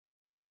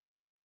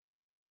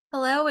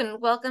Hello and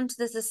welcome to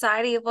the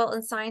Society of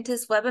Wetland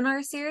Scientists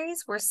webinar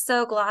series. We're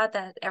so glad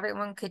that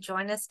everyone could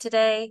join us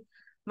today.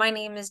 My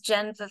name is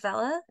Jen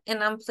Favela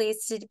and I'm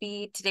pleased to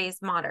be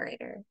today's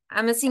moderator.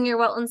 I'm a senior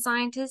wetland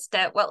scientist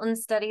at Wetland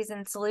Studies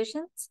and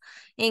Solutions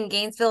in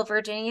Gainesville,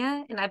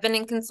 Virginia, and I've been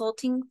in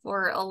consulting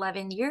for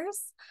 11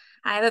 years.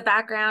 I have a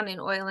background in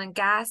oil and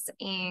gas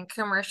and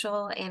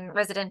commercial and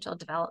residential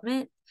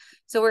development.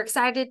 So we're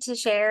excited to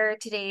share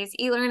today's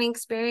e-learning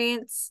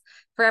experience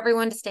for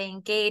everyone to stay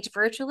engaged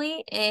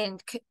virtually and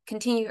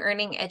continue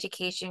earning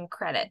education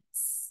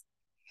credits.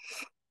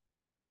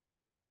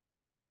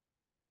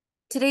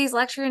 Today's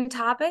lecture and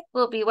topic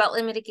will be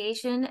wetland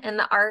mitigation and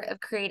the art of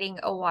creating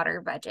a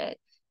water budget.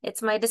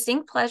 It's my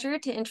distinct pleasure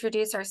to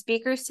introduce our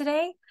speakers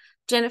today,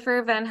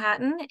 Jennifer Van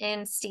Houten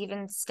and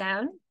Stephen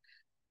Stone.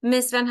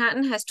 Ms. Van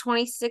Houten has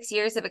 26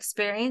 years of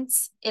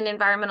experience in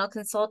environmental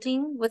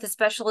consulting with a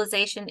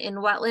specialization in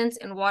wetlands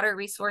and water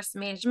resource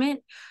management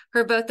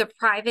for both the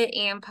private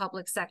and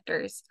public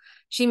sectors.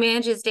 She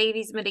manages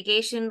Davey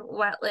Mitigation,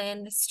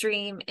 wetland,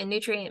 stream, and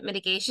nutrient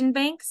mitigation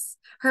banks.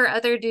 Her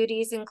other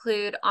duties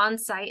include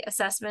on-site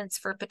assessments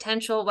for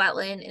potential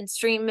wetland and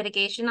stream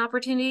mitigation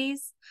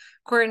opportunities,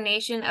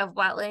 coordination of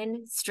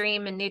wetland,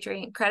 stream, and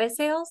nutrient credit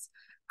sales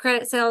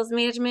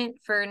management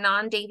for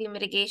non-Davey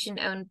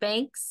Mitigation-owned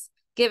banks,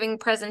 giving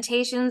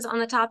presentations on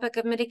the topic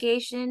of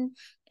mitigation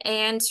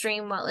and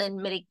stream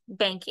wetland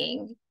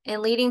banking,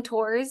 and leading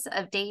tours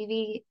of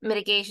Davey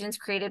Mitigation's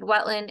created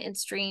wetland and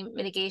stream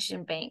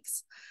mitigation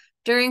banks.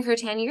 During her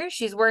tenure,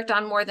 she's worked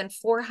on more than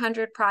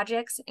 400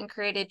 projects and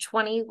created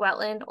 20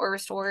 wetland or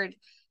restored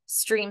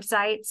stream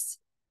sites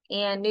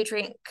and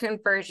nutrient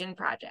conversion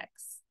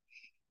projects.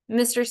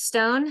 Mr.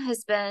 Stone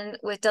has been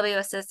with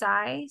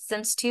WSSI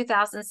since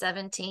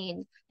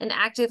 2017 and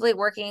actively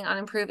working on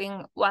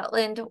improving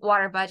wetland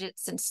water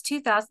budgets since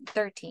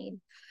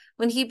 2013.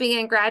 When he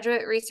began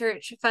graduate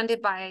research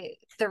funded by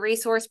the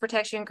Resource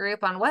Protection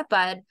Group on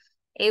WetBud,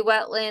 a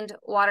wetland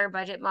water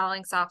budget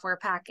modeling software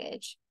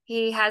package.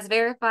 He has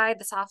verified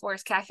the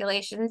software's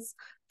calculations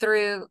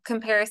through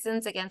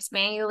comparisons against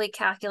manually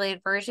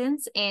calculated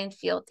versions and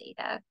field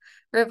data,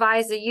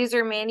 revised the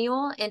user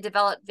manual and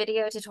developed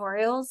video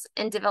tutorials,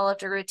 and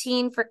developed a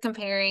routine for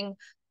comparing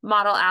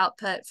model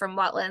output from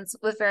wetlands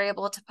with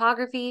variable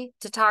topography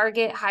to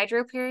target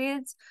hydro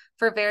periods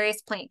for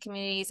various plant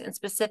communities and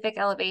specific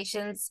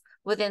elevations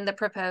within the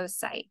proposed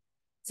site.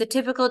 So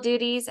typical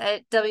duties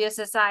at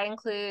WSSI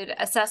include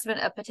assessment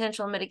of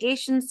potential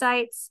mitigation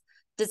sites,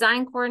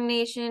 design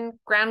coordination,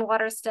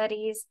 groundwater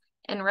studies,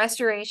 and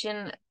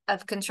restoration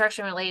of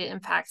construction-related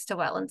impacts to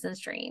wetlands and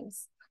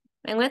streams.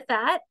 And with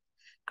that,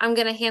 I'm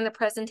going to hand the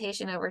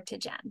presentation over to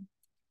Jen.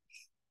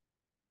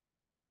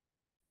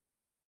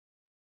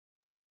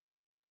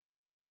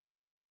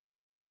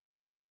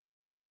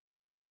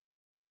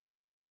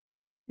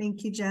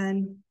 Thank you,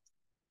 Jen.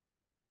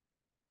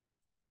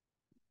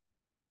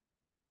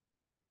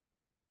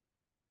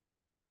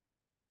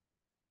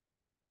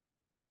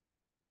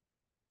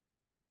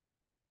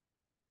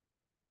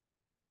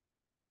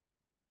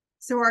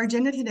 So our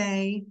agenda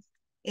today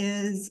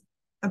is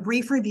a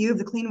brief review of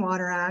the Clean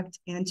Water Act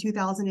and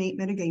 2008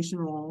 mitigation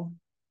rule,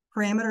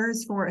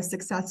 parameters for a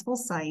successful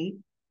site,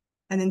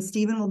 and then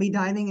Stephen will be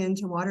diving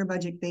into water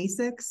budget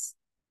basics,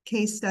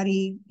 case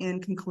study,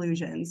 and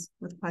conclusions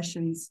with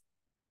questions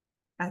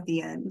at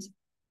the end.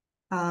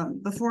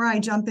 Before I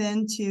jump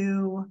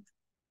into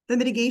the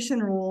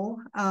mitigation rule,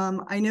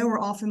 I know we're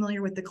all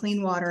familiar with the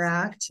Clean Water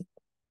Act,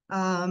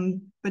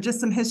 but just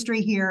some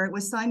history here. It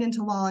was signed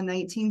into law in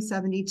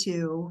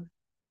 1972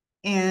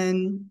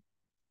 and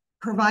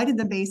provided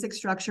the basic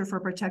structure for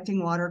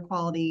protecting water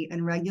quality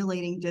and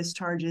regulating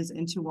discharges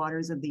into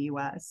waters of the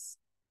U.S.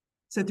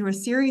 So through a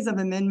series of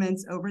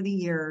amendments over the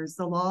years,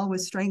 the law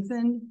was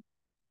strengthened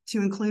to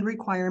include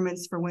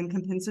requirements for when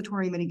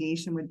compensatory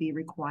mitigation would be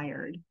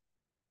required.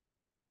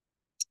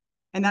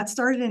 And that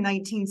started in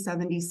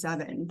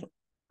 1977.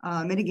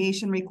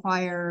 Mitigation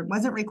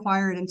wasn't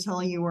required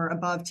until you were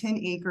above 10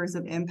 acres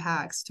of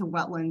impacts to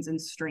wetlands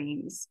and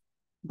streams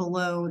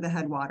below the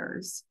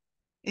headwaters.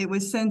 It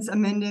was since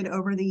amended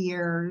over the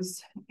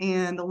years,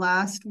 and the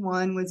last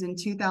one was in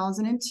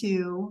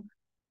 2002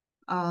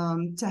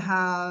 to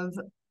have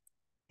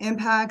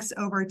impacts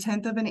over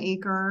 1/10 of an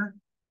acre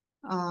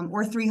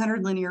or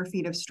 300 linear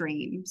feet of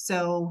stream.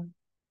 So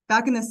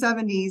back in the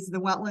 70s, the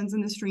wetlands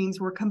and the streams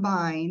were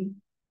combined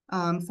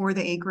for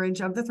the acreage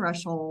of the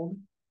threshold.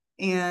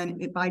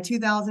 And by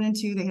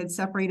 2002, they had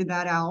separated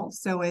that out.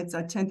 So it's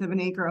 1/10 of an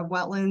acre of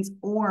wetlands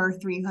or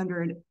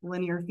 300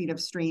 linear feet of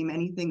stream.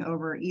 Anything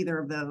over either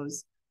of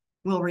those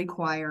will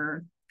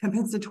require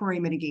compensatory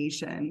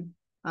mitigation.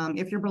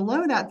 If you're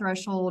below that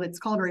threshold, it's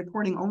called a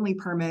reporting only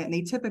permit, and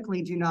they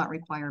typically do not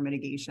require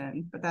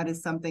mitigation, but that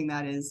is something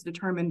that is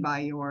determined by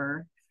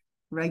your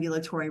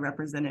regulatory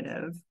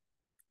representative.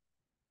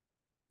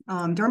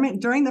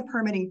 During the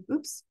permitting,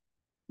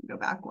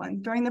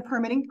 during the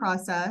permitting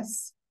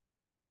process,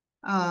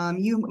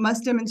 you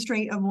must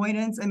demonstrate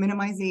avoidance and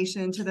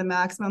minimization to the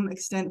maximum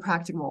extent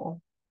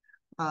practicable.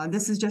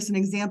 This is just an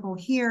example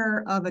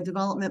here of a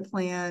development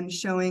plan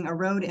showing a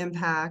road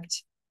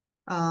impact.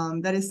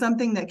 That is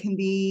something that can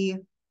be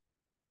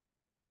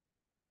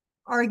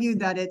argued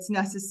that it's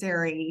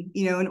necessary,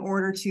 in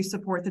order to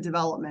support the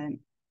development.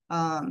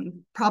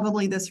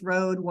 Probably this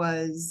road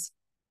was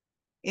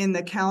in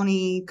the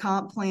county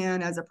comp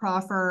plan as a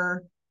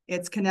proffer.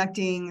 It's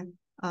connecting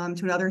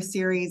to another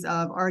series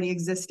of already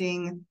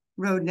existing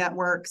road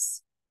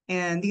networks.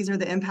 And these are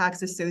the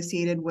impacts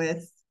associated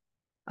with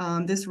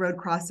this road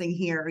crossing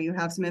here. You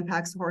have some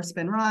impacts to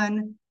Horseman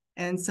Run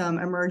and some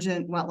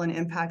emergent wetland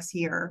impacts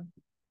here.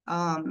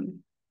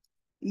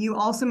 You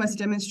also must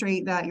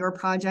demonstrate that your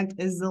project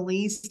is the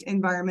least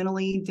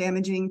environmentally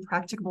damaging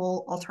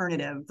practicable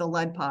alternative, the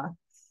LEDPA.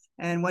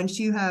 And once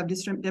you have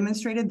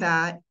demonstrated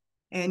that,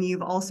 and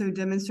you've also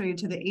demonstrated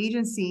to the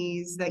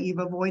agencies that you've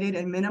avoided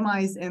and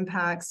minimized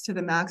impacts to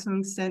the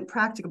maximum extent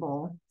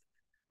practicable,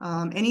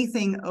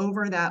 anything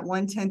over that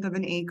 1/10 of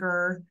an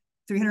acre,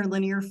 300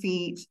 linear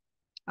feet,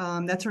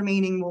 that's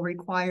remaining will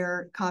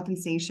require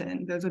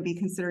compensation. Those would be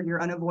considered your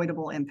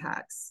unavoidable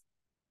impacts.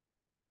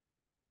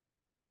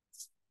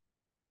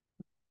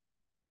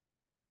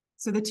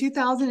 So the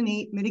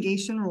 2008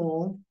 mitigation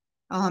rule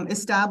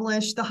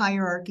established the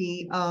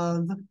hierarchy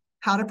of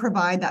how to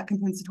provide that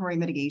compensatory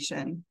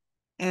mitigation.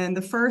 And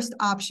the first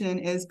option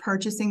is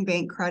purchasing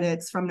bank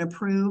credits from an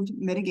approved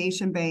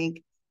mitigation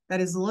bank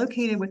that is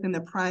located within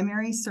the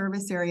primary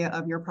service area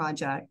of your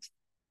project.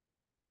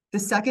 The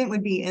second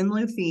would be in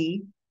lieu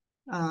fee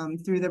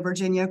through the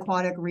Virginia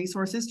Aquatic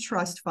Resources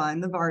Trust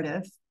Fund, the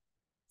VARDF,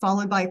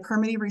 followed by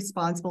permitting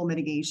responsible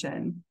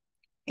mitigation.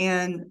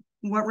 And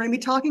what we're going to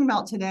be talking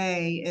about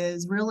today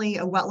is really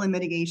a wetland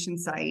mitigation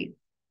site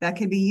that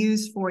could be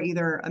used for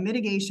either a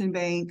mitigation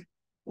bank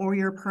or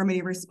your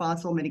permitting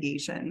responsible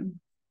mitigation.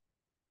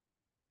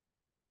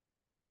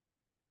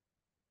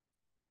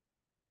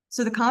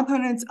 So the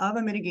components of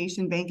a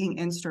mitigation banking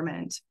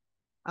instrument,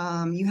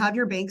 you have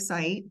your bank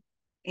site,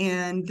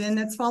 and then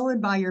that's followed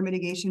by your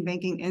mitigation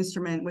banking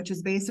instrument, which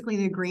is basically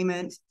the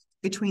agreement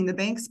between the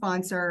bank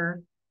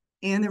sponsor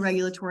and the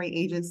regulatory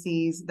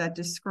agencies that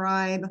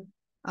describe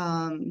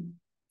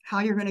how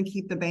you're going to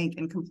keep the bank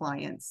in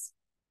compliance.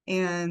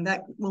 And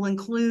that will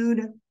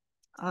include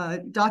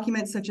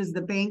documents such as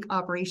the bank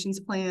operations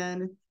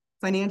plan,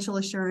 financial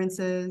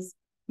assurances,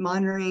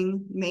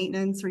 monitoring,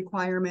 maintenance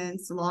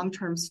requirements,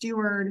 long-term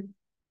steward,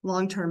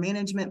 long-term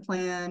management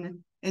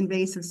plan,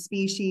 invasive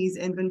species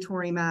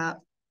inventory map.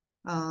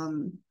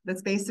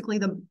 That's basically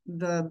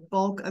the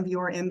bulk of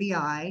your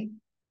MBI.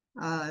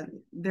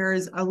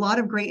 There's a lot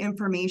of great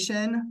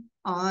information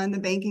on the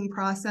banking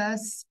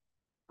process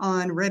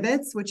on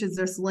Rivets, which is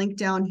this link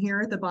down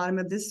here at the bottom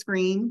of this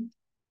screen.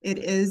 It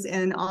is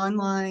an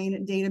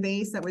online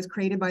database that was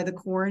created by the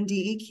Corps and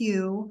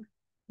DEQ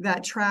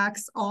that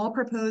tracks all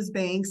proposed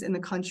banks in the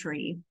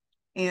country.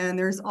 And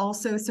there's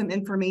also some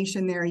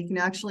information there. You can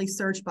actually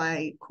search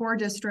by Corps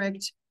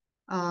district.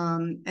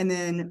 And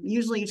then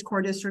usually each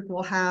Corps district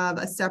will have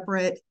a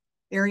separate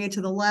area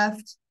to the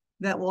left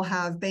that will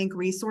have bank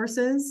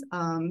resources,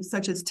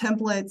 such as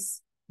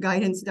templates,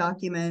 guidance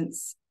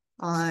documents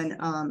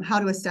on how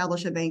to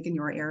establish a bank in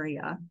your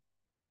area.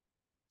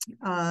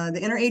 The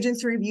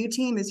interagency review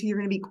team is who you're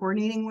going to be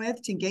coordinating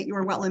with to get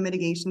your wetland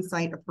mitigation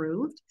site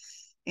approved.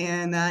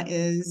 And that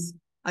is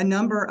a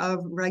number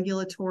of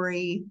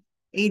regulatory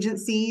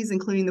agencies,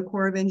 including the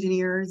Corps of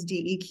Engineers,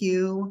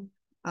 DEQ,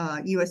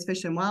 U.S.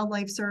 Fish and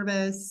Wildlife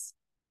Service,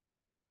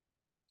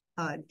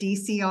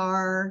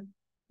 DCR,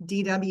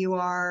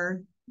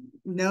 DWR,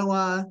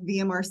 NOAA,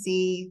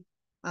 VMRC.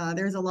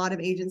 There's a lot of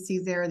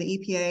agencies there, the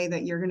EPA,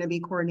 that you're going to be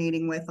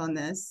coordinating with on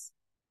this.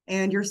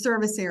 And your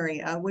service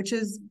area, which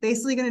is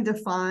basically going to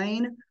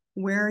define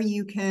where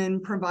you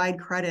can provide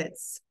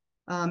credits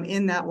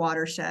in that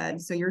watershed.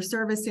 So your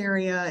service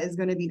area is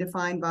going to be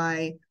defined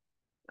by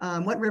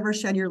what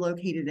rivershed you're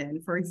located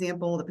in. For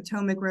example, the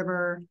Potomac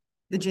River,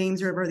 the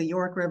James River, the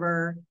York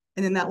River,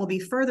 and then that will be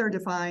further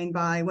defined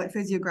by what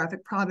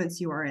physiographic province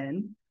you are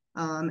in.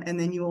 And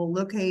then you will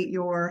locate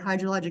your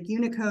hydrologic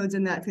unit codes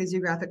in that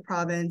physiographic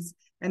province,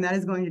 and that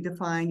is going to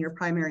define your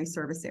primary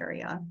service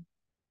area.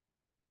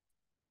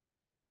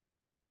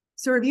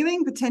 So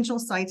reviewing potential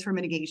sites for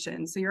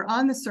mitigation. So you're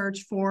on the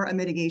search for a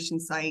mitigation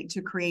site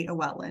to create a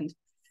wetland.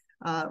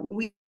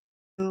 We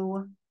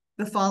do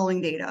the following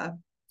data.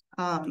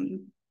 A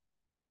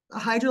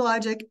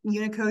hydrologic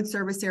unit code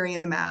service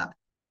area map.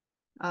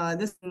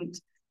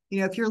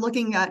 If you're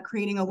looking at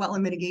creating a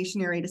wetland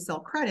mitigation area to sell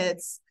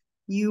credits,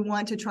 you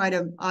want to try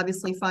to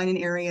obviously find an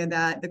area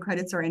that the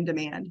credits are in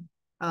demand.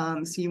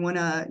 So you want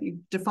to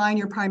define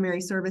your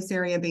primary service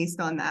area based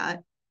on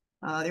that.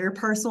 Your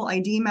parcel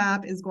ID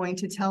map is going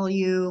to tell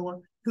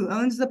you who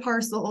owns the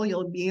parcel.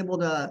 You'll be able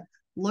to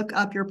look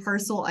up your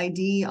parcel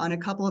ID on a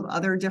couple of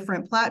other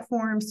different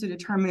platforms to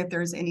determine if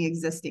there's any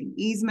existing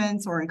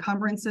easements or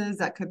encumbrances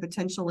that could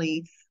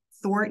potentially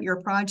thwart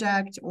your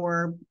project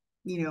or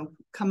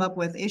come up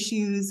with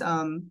issues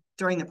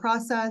during the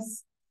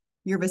process.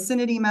 Your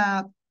vicinity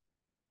map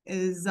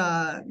is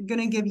going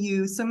to give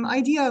you some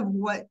idea of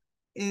what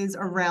is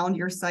around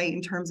your site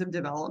in terms of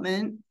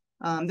development.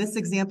 This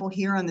example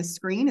here on the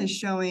screen is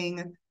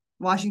showing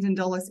Washington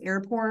Dulles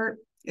Airport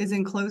is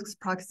in close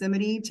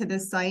proximity to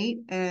this site,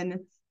 and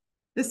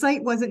the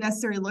site wasn't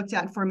necessarily looked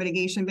at for a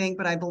mitigation bank,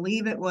 but I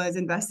believe it was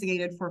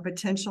investigated for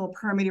potential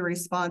permitted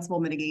responsible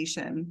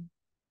mitigation.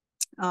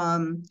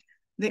 The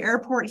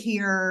airport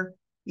here,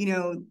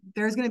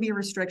 there's going to be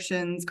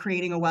restrictions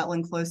creating a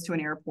wetland close to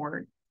an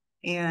airport.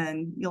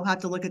 And you'll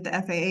have to look at the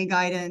FAA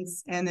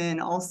guidance. And then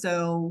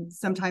also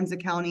sometimes the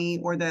county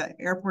or the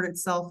airport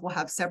itself will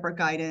have separate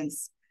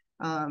guidance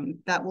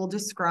that will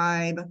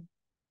describe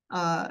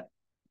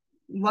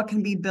what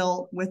can be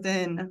built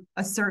within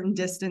a certain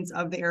distance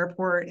of the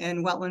airport.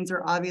 And wetlands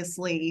are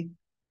obviously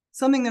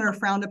something that are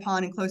frowned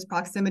upon in close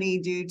proximity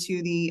due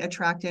to the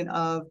attractant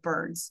of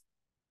birds.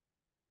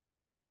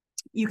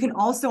 You can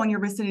also on your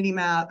vicinity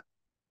map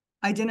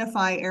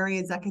identify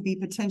areas that could be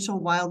potential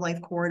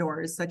wildlife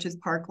corridors, such as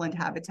parkland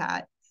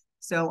habitat.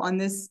 So on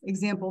this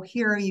example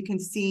here, you can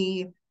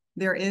see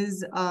there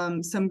is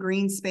some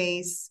green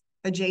space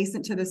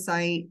adjacent to the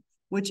site,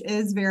 which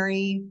is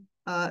very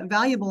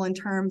valuable in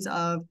terms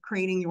of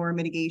creating your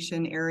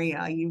mitigation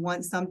area. You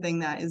want something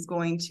that is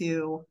going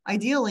to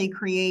ideally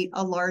create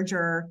a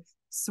larger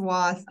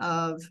swath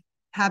of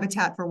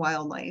habitat for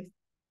wildlife.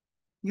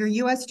 Your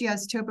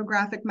USGS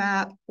topographic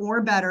map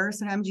or better,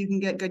 sometimes you can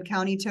get good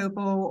county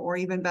topo or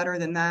even better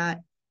than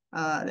that.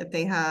 If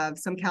they have,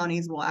 some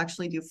counties will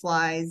actually do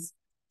flyovers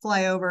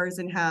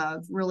and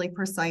have really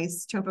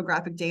precise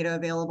topographic data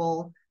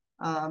available.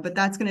 But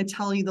that's going to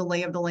tell you the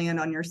lay of the land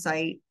on your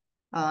site,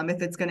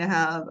 if it's going to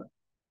have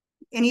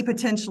any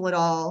potential at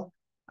all,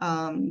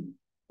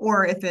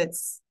 or if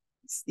it's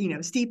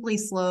steeply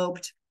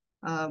sloped,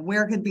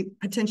 where could be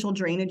potential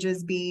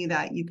drainages be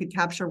that you could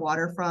capture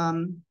water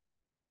from.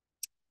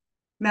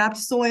 Mapped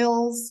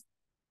soils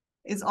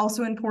is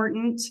also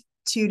important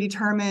to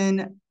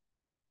determine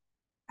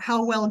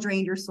how well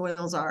drained your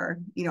soils are.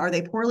 Are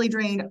they poorly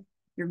drained?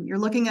 You're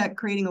looking at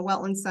creating a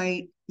wetland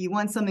site. You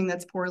want something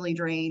that's poorly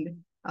drained.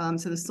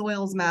 So the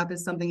soils map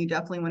is something you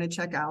definitely want to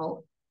check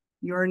out.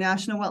 Your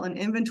National Wetland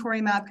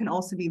Inventory map can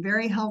also be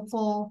very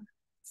helpful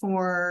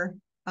for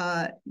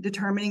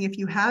determining if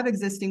you have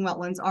existing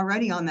wetlands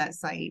already on that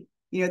site.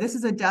 This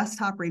is a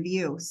desktop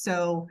review,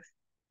 so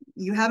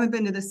you haven't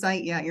been to the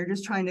site yet. You're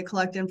just trying to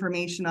collect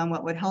information on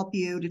what would help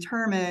you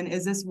determine,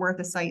 is this worth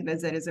a site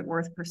visit? Is it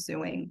worth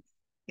pursuing?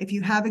 If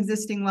you have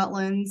existing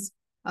wetlands,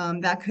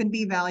 that could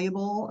be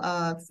valuable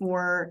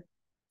for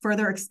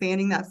further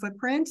expanding that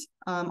footprint.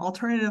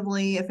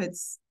 Alternatively,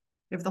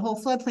 if the whole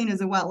floodplain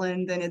is a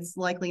wetland, then it's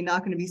likely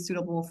not going to be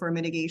suitable for a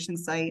mitigation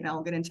site. And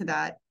I'll get into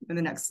that in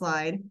the next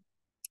slide.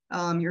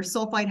 Your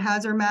sulfide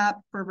hazard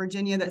map for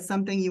Virginia, that's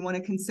something you want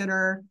to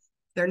consider.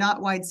 They're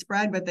not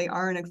widespread, but they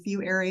are in a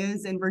few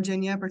areas in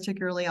Virginia,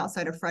 particularly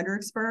outside of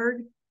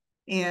Fredericksburg.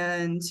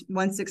 And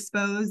once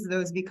exposed,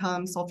 those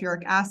become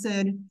sulfuric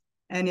acid,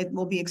 and it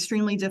will be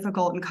extremely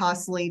difficult and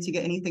costly to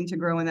get anything to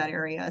grow in that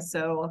area.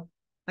 So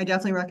I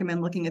definitely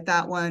recommend looking at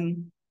that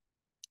one.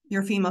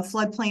 Your FEMA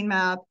floodplain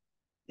map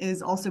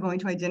is also going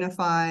to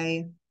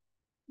identify,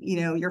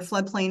 your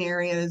floodplain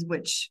areas,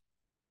 which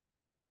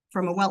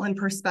from a wetland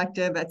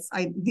perspective, that's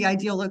the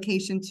ideal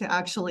location to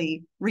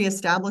actually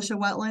reestablish a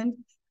wetland.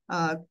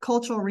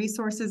 Cultural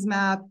resources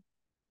map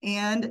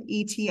and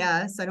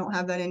ETS, I don't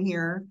have that in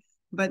here,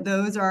 but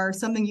those are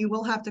something you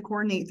will have to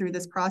coordinate through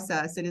this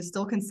process. It is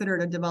still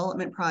considered a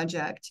development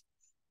project,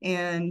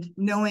 and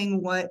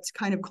knowing what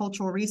kind of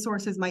cultural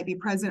resources might be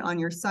present on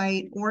your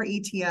site or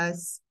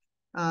ETS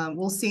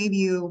will save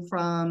you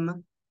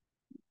from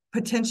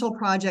potential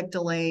project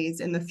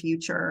delays in the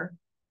future.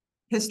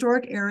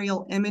 Historic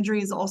aerial imagery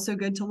is also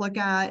good to look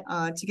at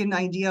to get an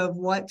idea of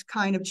what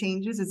kind of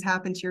changes has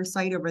happened to your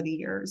site over the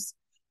years.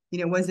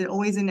 Was it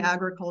always in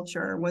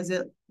agriculture? Was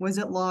it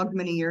logged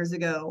many years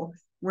ago?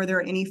 Were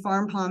there any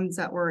farm ponds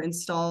that were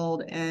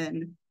installed,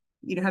 and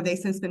have they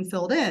since been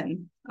filled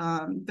in?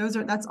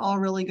 That's all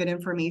really good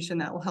information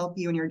that will help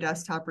you in your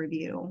desktop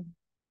review.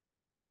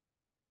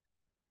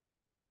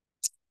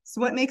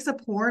 So what makes a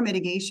poor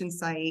mitigation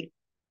site?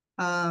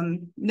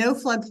 No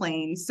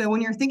floodplain. So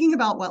when you're thinking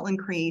about wetland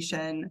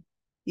creation,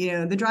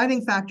 the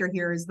driving factor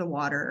here is the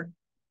water.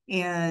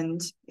 And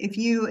if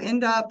you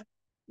end up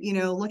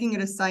looking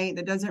at a site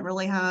that doesn't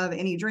really have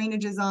any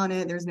drainages on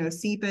it, there's no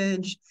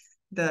seepage,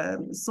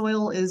 the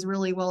soil is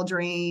really well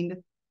drained,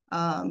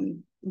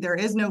 there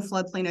is no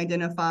floodplain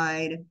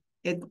identified,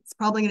 it's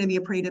probably going to be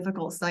a pretty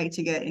difficult site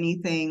to get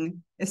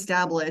anything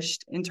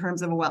established in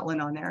terms of a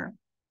wetland on there.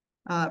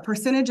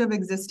 Percentage of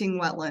existing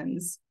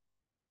wetlands.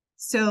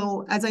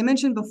 So as I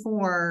mentioned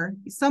before,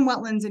 some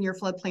wetlands in your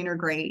floodplain are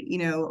great.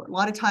 A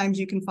lot of times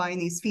you can find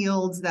these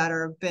fields that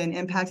have been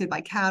impacted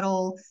by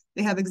cattle.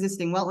 They have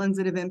existing wetlands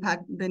that have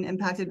been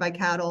impacted by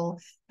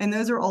cattle. And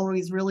those are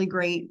always really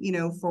great,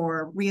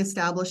 for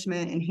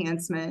reestablishment,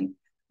 enhancement.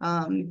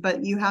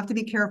 But you have to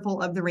be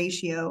careful of the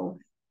ratio.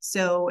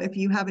 So if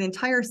you have an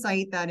entire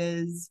site that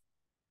is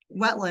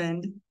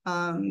wetland,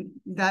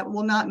 that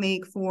will not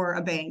make for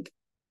a bank.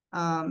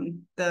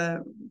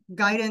 The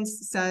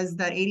guidance says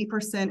that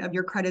 80% of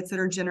your credits that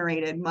are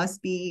generated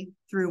must be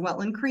through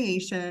wetland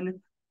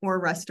creation or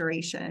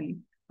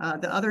restoration.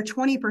 The other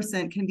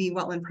 20% can be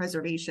wetland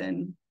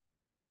preservation.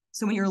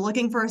 So when you're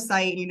looking for a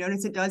site and you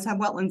notice it does have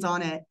wetlands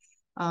on it,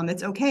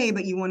 it's okay,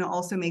 but you want to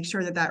also make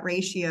sure that that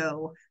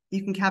ratio,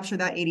 you can capture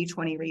that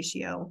 80-20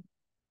 ratio.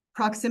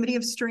 Proximity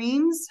of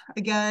streams,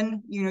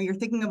 again, you're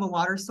thinking of a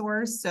water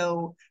source,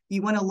 so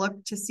you want to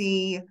look to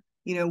see,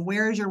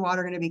 where is your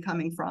water going to be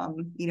coming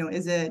from?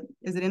 Is it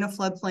in a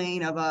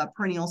floodplain of a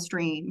perennial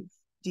stream?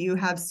 Do you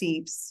have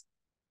seeps?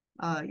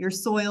 Your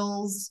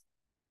soils,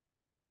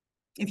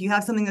 if you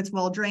have something that's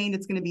well drained,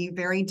 it's going to be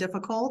very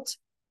difficult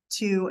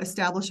to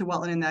establish a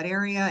wetland in that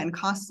area and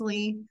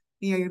costly.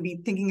 You'd be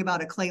thinking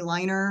about a clay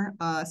liner.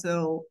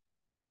 So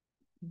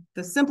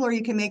the simpler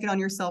you can make it on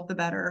yourself, the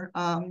better.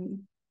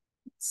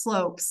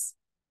 Slopes,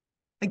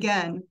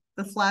 again,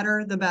 the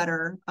flatter, the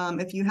better.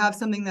 If you have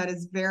something that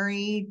is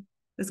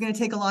that's going to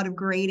take a lot of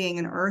grading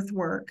and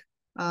earthwork,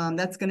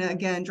 that's going to,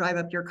 again, drive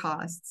up your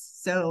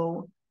costs.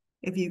 So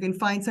if you can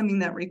find something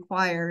that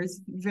requires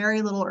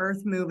very little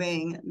earth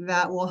moving,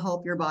 that will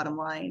help your bottom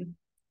line.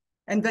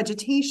 And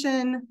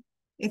vegetation,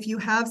 if you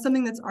have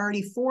something that's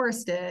already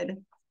forested,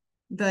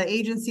 the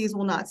agencies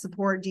will not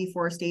support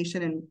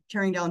deforestation and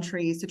tearing down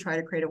trees to try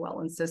to create a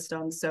wetland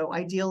system. So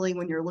ideally,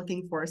 when you're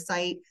looking for a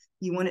site,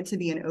 you want it to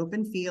be an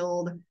open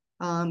field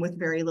with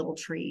very little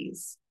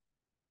trees.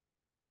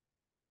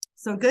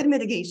 So good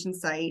mitigation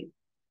site,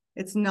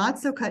 it's not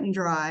so cut and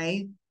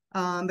dry,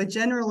 but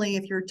generally,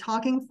 if you're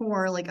talking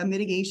for like a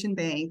mitigation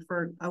bank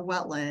for a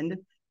wetland,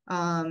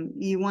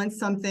 you want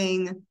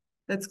something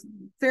that's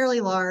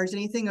fairly large.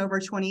 Anything over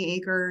 20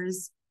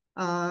 acres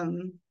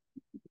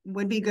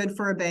would be good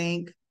for a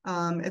bank.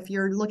 If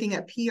you're looking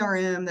at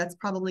PRM, that's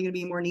probably going to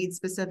be more need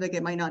specific.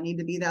 It might not need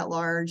to be that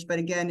large, but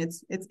again,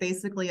 it's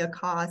basically a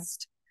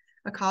cost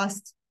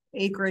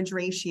acreage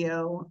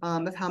ratio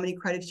of how many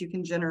credits you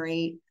can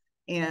generate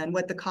and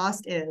what the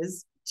cost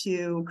is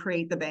to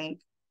create the bank.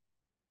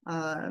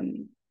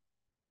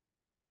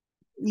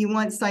 You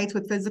want sites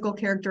with physical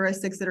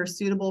characteristics that are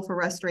suitable for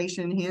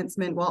restoration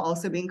enhancement while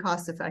also being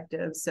cost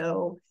effective.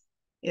 So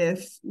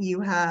if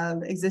you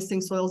have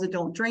existing soils that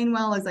don't drain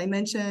well, as I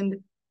mentioned,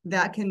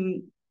 that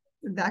can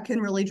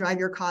really drive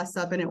your costs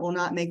up and it will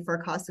not make for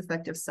a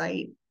cost-effective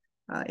site.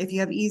 If you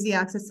have easy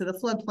access to the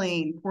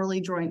floodplain,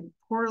 poorly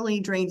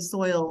drained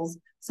soils,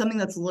 something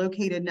that's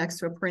located next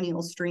to a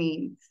perennial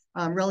stream,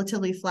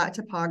 relatively flat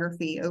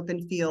topography,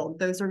 open field,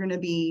 those are going to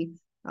be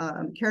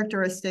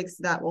characteristics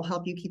that will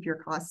help you keep your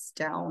costs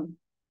down.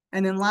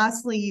 And then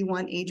lastly, you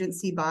want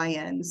agency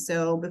buy-in.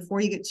 So before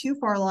you get too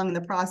far along in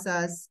the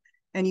process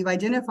and you've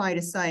identified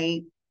a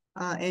site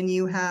and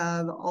you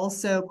have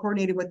also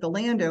coordinated with the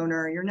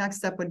landowner, your next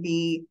step would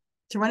be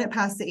to run it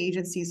past the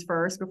agencies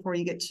first before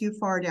you get too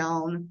far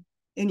down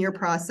in your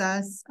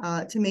process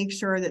to make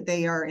sure that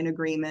they are in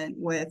agreement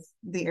with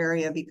the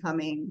area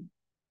becoming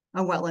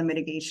a wetland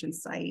mitigation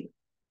site.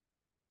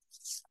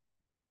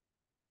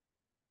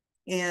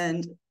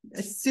 And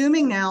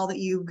assuming now that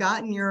you've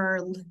gotten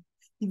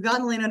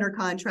land under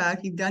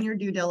contract, you've done your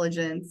due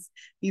diligence,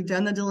 you've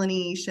done the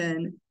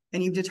delineation,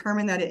 and you've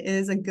determined that it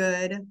is a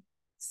good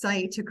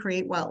site to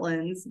create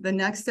wetlands, the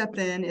next step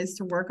then is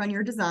to work on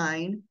your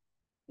design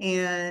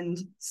and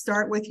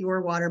start with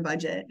your water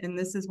budget. And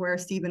this is where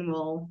Stephen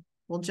will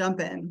jump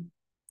in.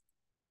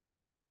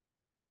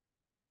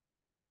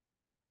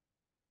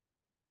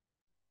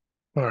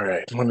 All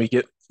right, let me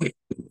get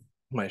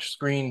my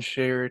screen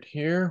shared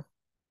here.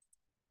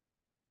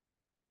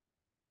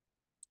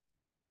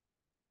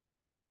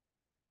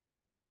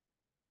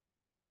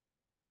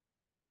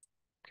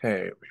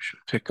 Okay, we should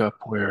pick up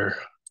where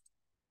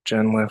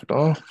Jen left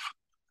off.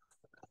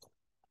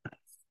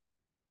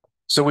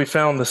 So we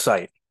found the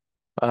site.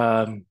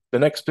 The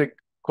next big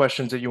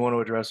questions that you want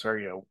to address are,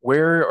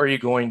 where are you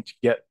going to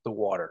get the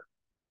water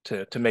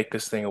to make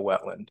this thing a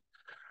wetland?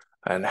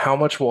 And how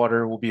much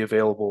water will be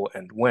available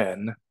and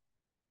when?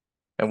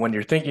 And when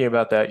you're thinking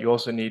about that, you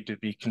also need to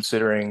be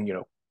considering,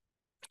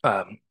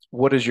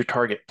 what is your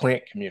target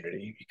plant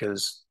community?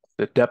 Because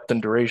the depth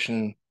and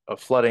duration of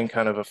flooding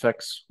kind of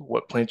affects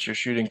what plants you're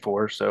shooting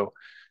for. So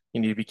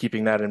you need to be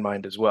keeping that in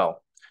mind as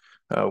well.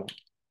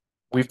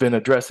 We've been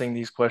addressing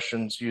these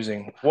questions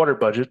using water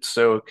budgets.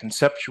 So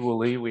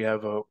conceptually, we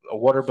have a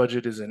water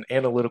budget is an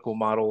analytical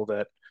model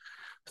that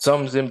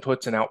sums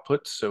inputs and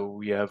outputs. So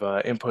we have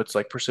inputs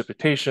like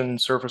precipitation,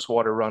 surface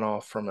water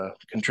runoff from a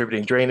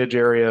contributing drainage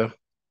area,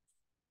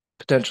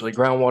 potentially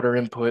groundwater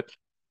input,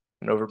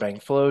 and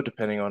overbank flow,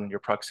 depending on your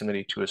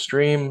proximity to a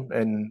stream,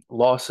 and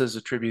losses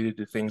attributed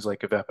to things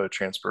like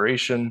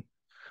evapotranspiration,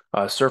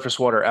 surface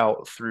water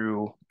out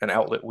through an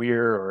outlet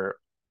weir or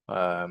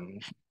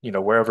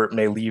wherever it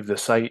may leave the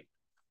site.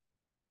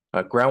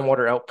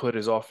 Groundwater output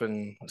is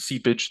often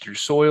seepage through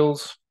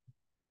soils,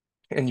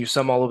 and you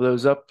sum all of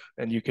those up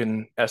and you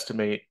can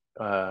estimate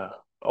a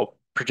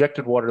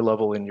projected water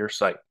level in your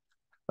site,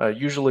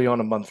 usually on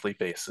a monthly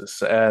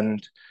basis.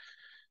 And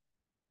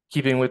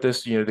keeping with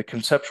this, the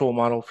conceptual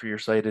model for your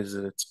site is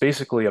that it's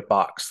basically a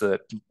box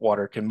that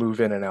water can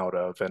move in and out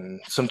of. And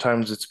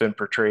sometimes it's been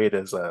portrayed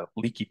as a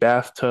leaky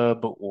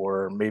bathtub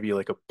or maybe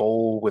like a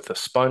bowl with a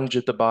sponge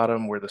at the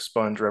bottom where the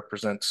sponge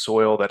represents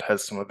soil that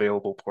has some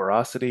available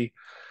porosity.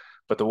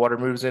 But the water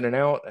moves in and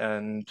out,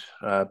 and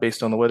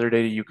based on the weather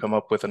data, you come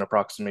up with an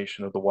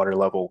approximation of the water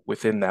level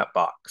within that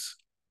box.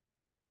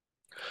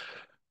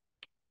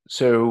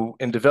 So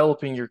in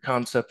developing your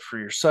concept for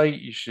your site,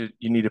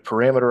 you need to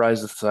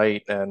parameterize the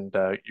site, and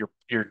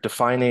you're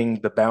defining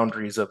the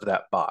boundaries of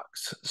that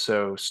box.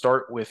 So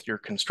start with your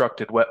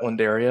constructed wetland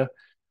area.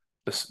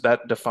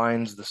 That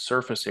defines the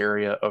surface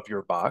area of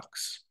your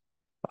box.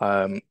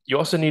 You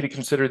also need to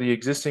consider the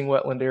existing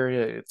wetland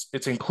area.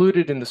 It's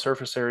included in the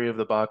surface area of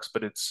the box,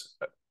 but it's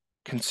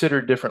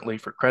considered differently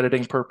for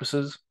crediting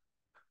purposes.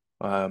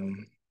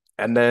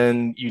 And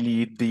then you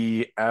need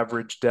the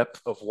average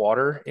depth of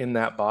water in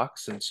that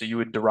box. And so you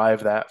would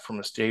derive that from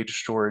a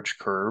stage storage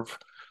curve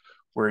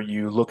where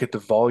you look at the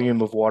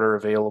volume of water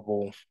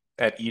available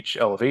at each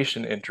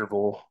elevation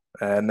interval.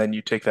 And then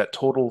you take that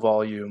total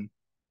volume,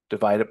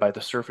 divide it by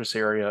the surface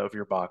area of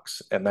your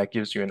box, and that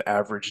gives you an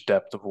average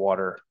depth of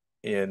water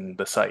in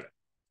the site.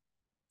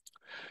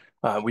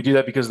 We do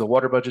that because the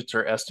water budgets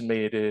are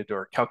estimated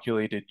or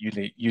calculated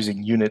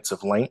using units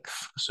of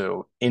length,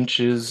 so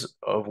inches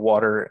of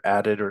water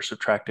added or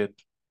subtracted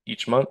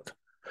each month.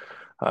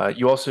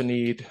 You also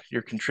need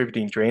your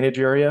contributing drainage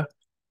area.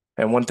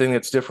 And one thing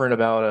that's different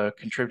about a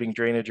contributing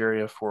drainage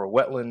area for a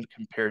wetland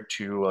compared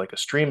to like a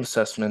stream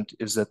assessment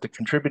is that the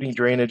contributing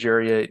drainage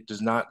area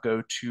does not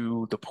go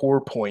to the pour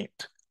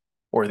point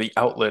or the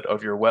outlet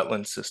of your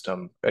wetland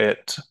system.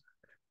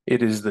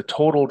 It is the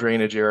total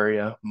drainage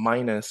area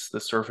minus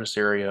the surface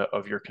area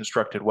of your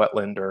constructed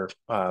wetland or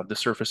the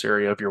surface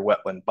area of your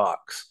wetland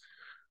box.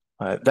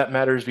 That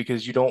matters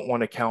because you don't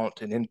want to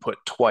count an input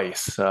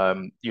twice.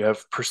 You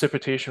have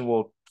precipitation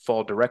will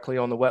fall directly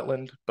on the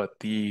wetland, but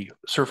the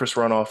surface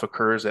runoff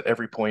occurs at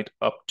every point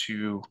up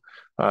to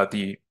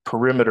the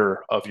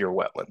perimeter of your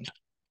wetland.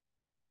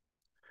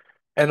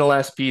 And the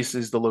last piece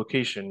is the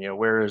location.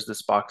 Where is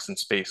this box in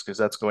space? Because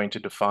that's going to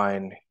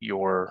define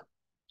your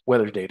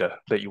weather data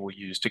that you will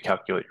use to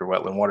calculate your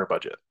wetland water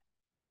budget.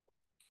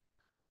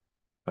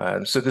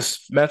 So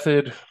this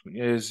method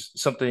is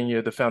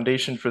something, the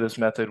foundation for this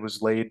method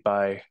was laid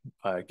by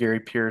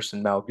Gary Pierce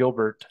and Mal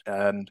Gilbert,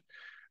 and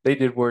they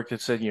did work that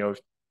said,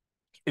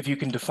 if you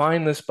can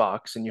define this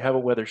box and you have a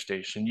weather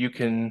station, you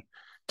can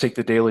take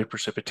the daily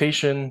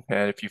precipitation,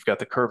 and if you've got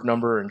the curve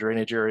number and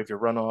drainage area of your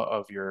runoff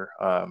of your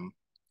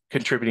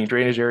contributing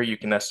drainage area, you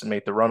can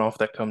estimate the runoff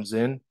that comes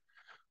in.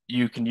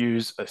 You can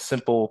use a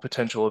simple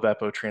potential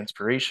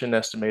evapotranspiration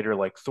estimator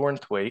like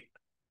Thornthwaite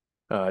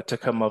to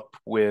come up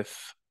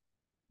with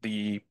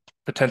the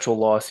potential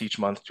loss each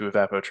month to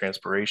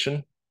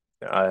evapotranspiration.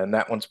 And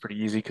that one's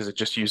pretty easy because it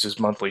just uses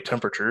monthly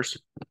temperatures.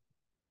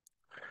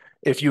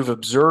 If you've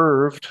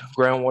observed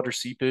groundwater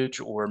seepage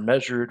or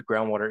measured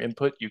groundwater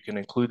input, you can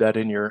include that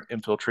in your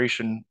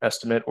infiltration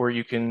estimate, or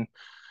you can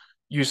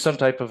use some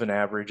type of an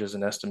average as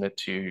an estimate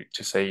to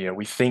say,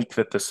 we think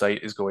that the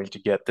site is going to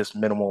get this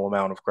minimal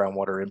amount of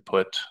groundwater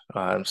input.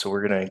 So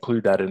we're going to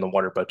include that in the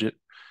water budget.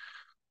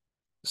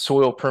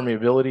 Soil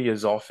permeability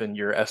is often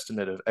your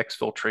estimate of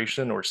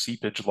exfiltration or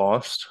seepage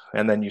lost.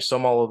 And then you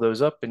sum all of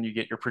those up and you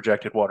get your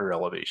projected water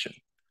elevation.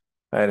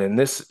 And in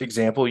this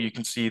example, you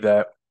can see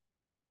that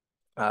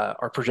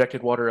our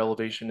projected water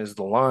elevation is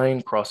the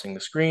line crossing the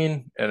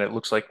screen. And it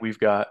looks like we've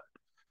got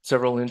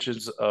several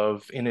inches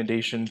of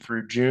inundation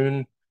through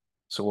June.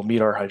 So we'll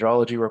meet our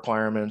hydrology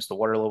requirements. The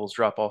water levels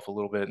drop off a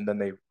little bit and then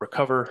they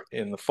recover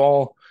in the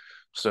fall.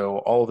 So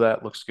all of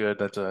that looks good.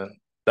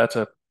 That's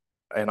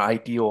an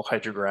ideal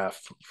hydrograph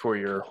for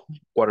your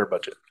water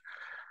budget.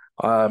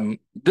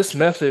 This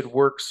method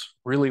works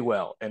really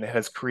well and it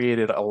has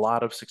created a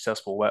lot of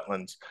successful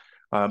wetlands.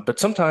 But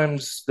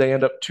sometimes they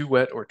end up too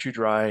wet or too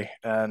dry,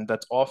 and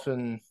that's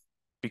often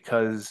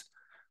because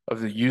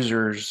of the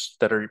users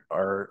that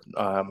are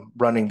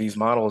running these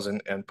models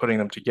and putting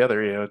them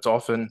together. It's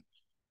often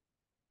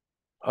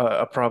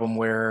a problem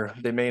where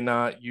they may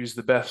not use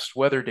the best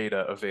weather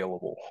data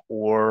available,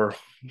 or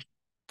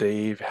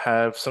they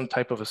have some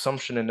type of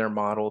assumption in their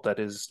model that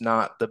is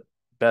not the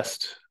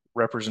best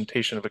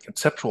representation of a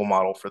conceptual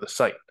model for the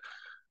site.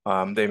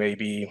 They may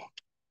be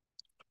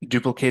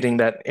duplicating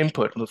that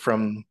input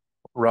from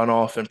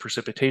runoff and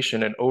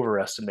precipitation and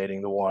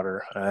overestimating the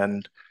water.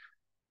 And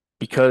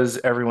because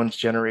everyone's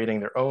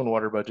generating their own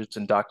water budgets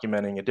and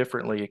documenting it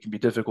differently, it can be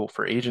difficult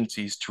for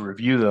agencies to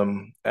review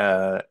them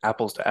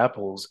apples to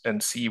apples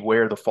and see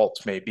where the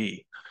faults may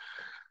be.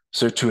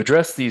 So to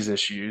address these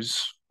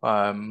issues,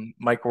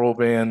 Mike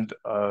Rolband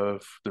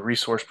of the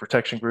Resource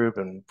Protection Group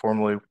and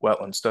formerly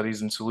Wetland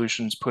Studies and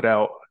Solutions put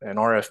out an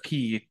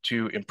RFP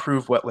to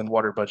improve wetland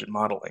water budget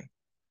modeling.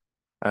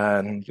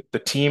 And the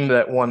team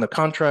that won the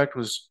contract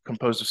was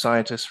composed of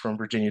scientists from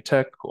Virginia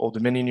Tech, Old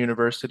Dominion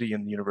University,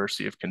 and the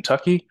University of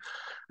Kentucky.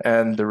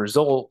 And the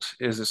result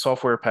is a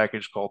software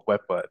package called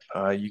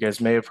WetBud. You guys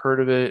may have heard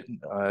of it.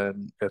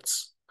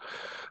 It's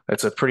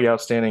It's a pretty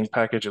outstanding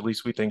package, at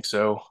least we think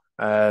so.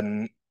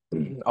 And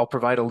I'll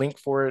provide a link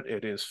for it.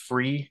 It is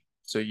free,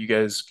 so you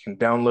guys can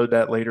download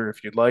that later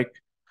if you'd like.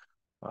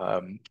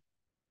 Um,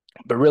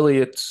 but really,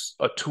 it's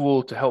a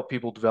tool to help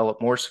people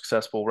develop more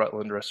successful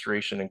wetland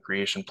restoration and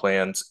creation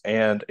plans,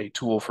 and a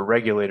tool for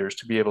regulators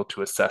to be able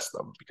to assess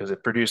them because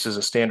it produces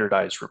a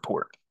standardized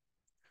report.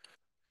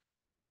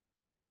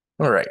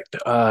 All right.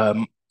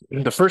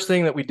 The first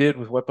thing that we did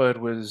with WetBud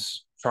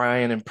was try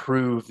and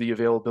improve the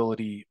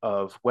availability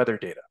of weather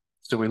data.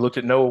 So we looked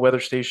at NOAA weather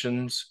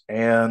stations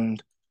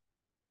and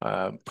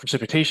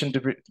precipitation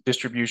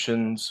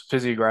distributions,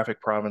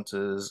 physiographic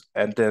provinces,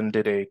 and then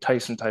did a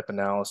Tyson type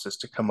analysis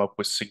to come up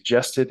with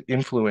suggested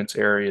influence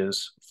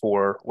areas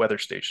for weather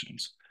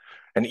stations.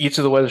 And each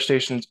of the weather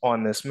stations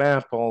on this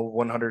map, all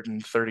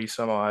 130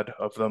 some odd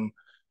of them,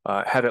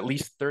 have at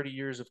least 30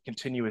 years of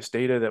continuous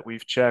data that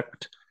we've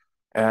checked.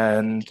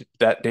 And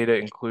that data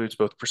includes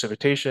both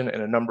precipitation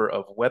and a number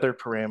of weather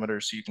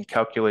parameters, so you can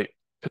calculate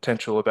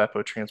potential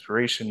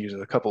evapotranspiration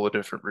using a couple of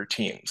different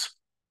routines.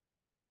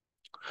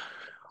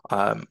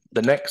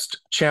 The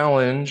next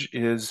challenge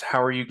is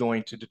how are you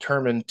going to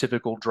determine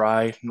typical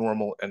dry,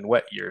 normal, and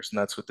wet years? And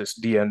that's what this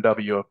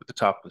DNW up at the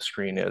top of the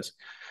screen is.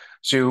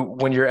 So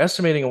when you're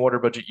estimating a water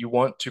budget, you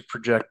want to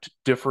project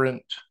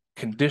different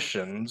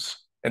conditions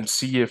and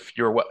see if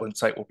your wetland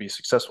site will be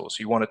successful.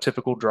 So you want a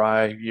typical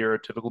dry year,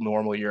 a typical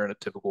normal year, and a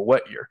typical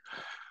wet year.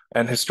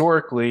 And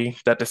historically,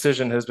 that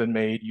decision has been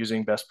made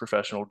using best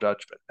professional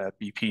judgment at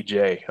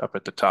BPJ up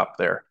at the top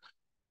there.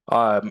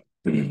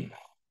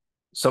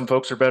 Some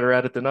folks are better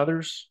at it than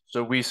others,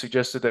 so we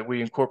suggested that we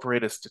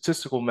incorporate a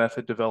statistical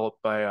method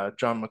developed by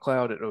John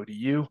McLeod at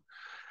ODU.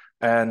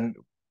 And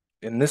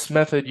in this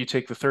method, you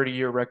take the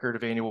 30-year record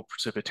of annual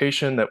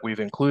precipitation that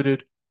we've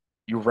included,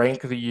 you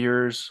rank the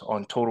years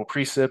on total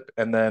precip,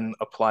 and then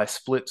apply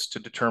splits to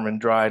determine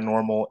dry,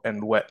 normal,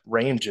 and wet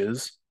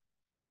ranges.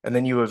 And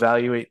then you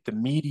evaluate the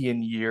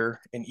median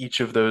year in each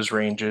of those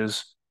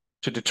ranges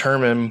to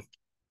determine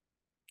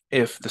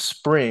if the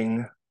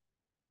spring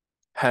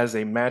has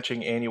a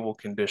matching annual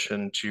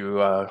condition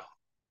to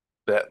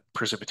that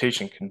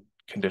precipitation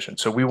condition.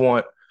 So we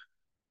want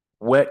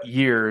wet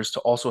years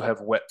to also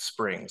have wet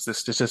springs. This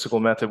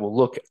statistical method will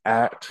look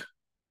at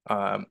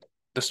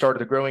the start of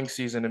the growing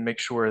season and make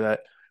sure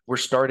that we're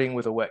starting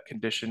with a wet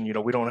condition. You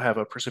know, we don't have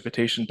a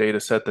precipitation data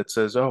set that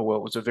says, oh, well,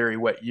 it was a very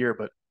wet year,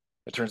 but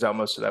it turns out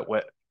most of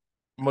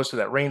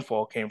that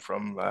rainfall came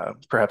from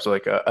perhaps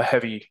like a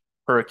heavy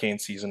hurricane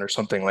season or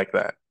something like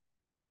that.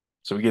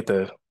 So we get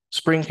the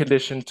spring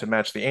condition to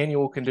match the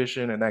annual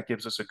condition, and that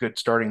gives us a good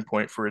starting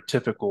point for a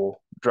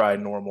typical dry,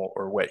 normal,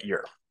 or wet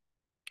year.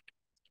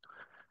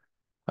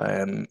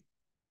 And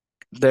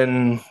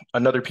then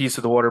another piece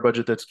of the water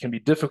budget that can be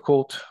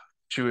difficult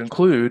to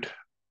include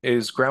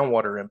is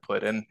groundwater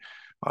input. And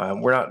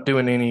we're not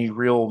doing any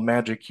real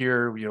magic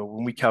here. You know,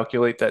 when we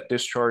calculate that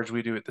discharge,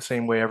 we do it the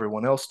same way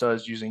everyone else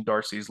does using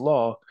Darcy's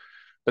law.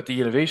 But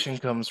the innovation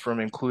comes from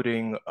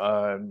including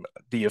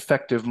the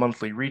effective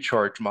monthly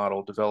recharge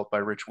model developed by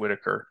Rich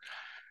Whitaker.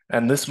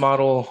 And this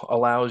model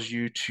allows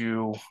you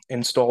to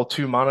install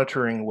 2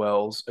 monitoring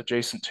wells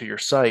adjacent to your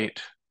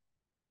site,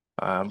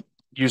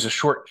 use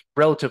a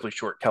relatively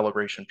short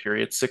calibration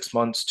period, 6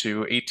 months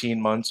to 18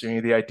 months.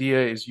 And the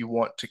idea is you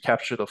want to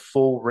capture the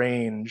full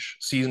range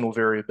seasonal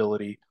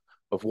variability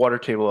of water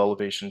table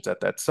elevations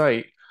at that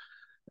site.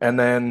 And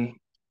then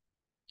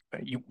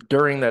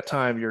during that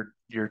time,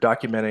 you're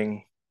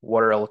documenting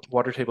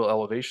water table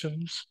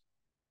elevations,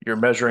 you're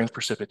measuring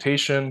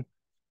precipitation,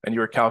 and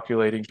you're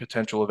calculating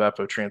potential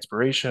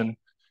evapotranspiration.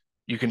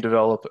 You can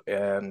develop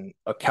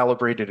a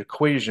calibrated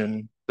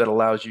equation that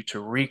allows you to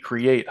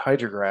recreate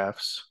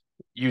hydrographs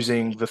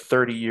using the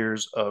 30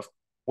 years of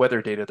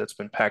weather data that's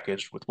been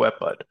packaged with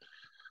WetBud.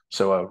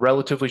 So a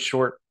relatively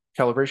short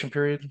calibration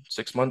period,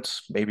 6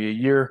 months, maybe a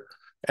year,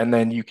 and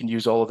then you can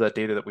use all of that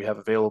data that we have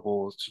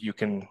available so you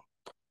can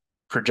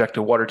project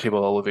a water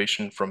table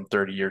elevation from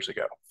 30 years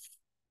ago.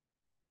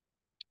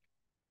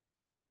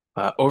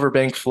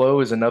 Overbank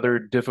flow is another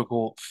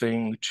difficult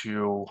thing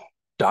to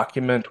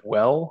document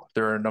well.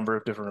 There are a number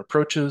of different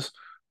approaches.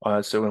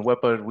 So in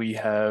WetBud, we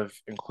have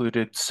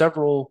included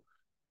several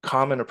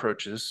common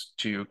approaches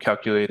to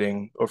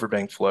calculating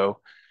overbank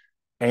flow,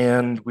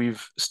 and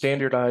we've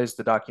standardized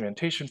the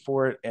documentation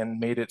for it and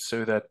made it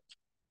so that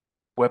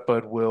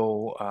WetBud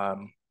will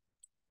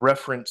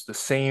reference the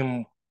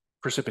same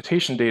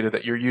precipitation data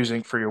that you're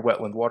using for your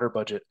wetland water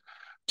budget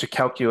to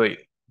calculate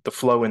the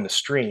flow in the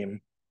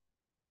stream.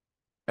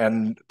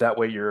 And that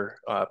way your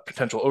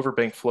potential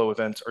overbank flow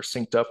events are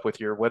synced up with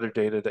your weather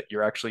data that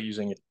you're actually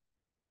using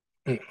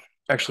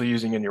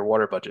in your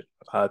water budget.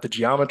 The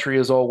geometry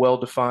is all well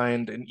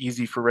defined and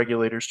easy for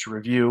regulators to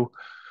review,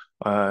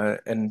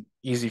 and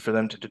easy for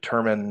them to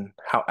determine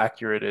how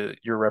accurate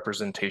your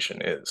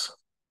representation is.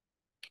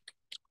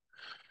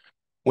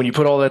 When you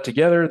put all that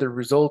together, the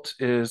result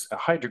is a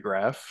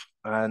hydrograph.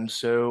 And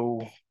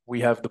so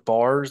we have the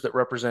bars that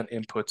represent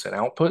inputs and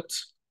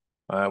outputs.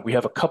 We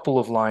have a couple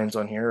of lines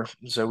on here.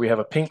 So we have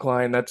a pink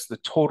line, that's the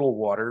total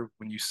water.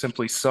 When you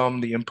simply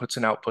sum the inputs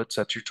and outputs,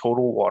 that's your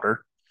total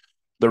water.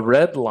 The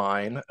red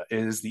line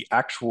is the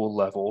actual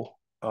level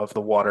of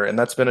the water, and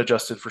that's been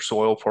adjusted for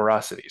soil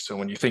porosity. So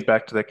when you think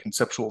back to that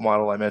conceptual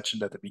model I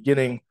mentioned at the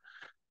beginning,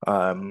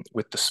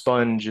 with the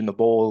sponge in the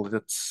bowl,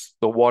 that's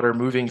the water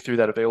moving through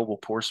that available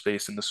pore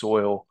space in the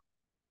soil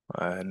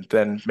and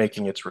then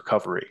making its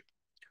recovery.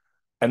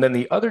 And then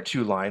the other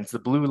two lines, the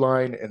blue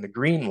line and the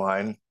green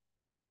line,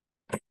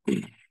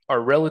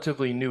 are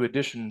relatively new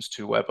additions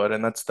to WetBud,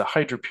 and that's the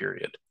hydro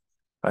period.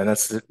 And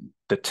that's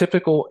the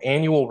typical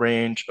annual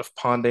range of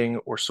ponding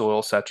or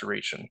soil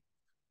saturation.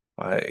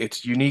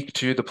 It's unique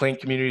to the plant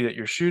community that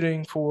you're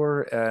shooting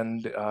for,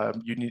 and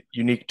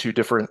unique to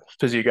different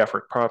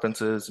physiographic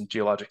provinces and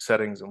geologic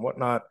settings and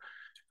whatnot.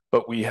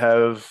 But we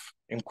have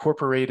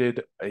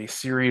incorporated a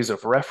series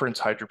of reference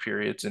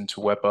hydroperiods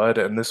into WetBud,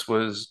 and this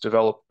was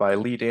developed by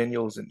Lee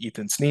Daniels and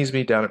Ethan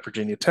Sneesby down at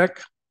Virginia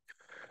Tech.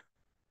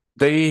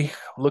 They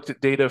looked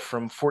at data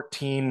from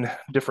 14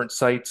 different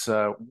sites,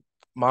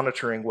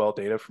 monitoring well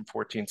data from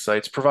 14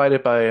 sites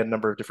provided by a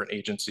number of different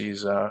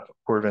agencies,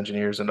 Corps of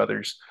Engineers and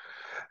others.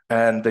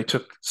 And they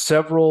took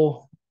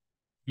several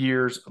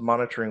years of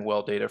monitoring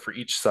well data for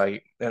each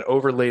site and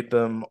overlaid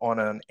them on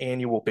an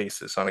annual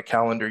basis, on a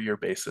calendar year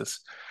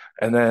basis,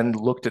 and then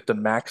looked at the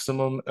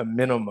maximum and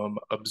minimum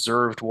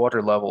observed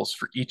water levels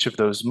for each of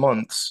those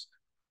months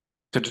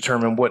to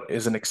determine what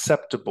is an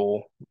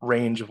acceptable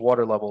range of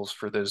water levels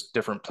for those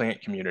different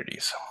plant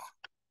communities.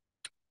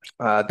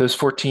 Those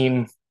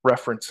 14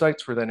 reference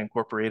sites were then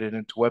incorporated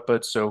into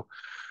WetBud. So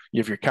you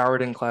have your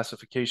Cowardin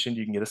classification.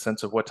 You can get a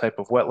sense of what type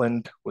of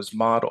wetland was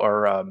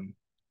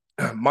monitored.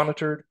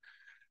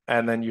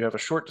 And then you have a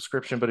short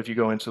description, but if you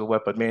go into the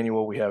WetBud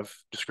manual, we have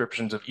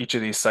descriptions of each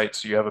of these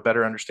sites. So you have a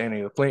better understanding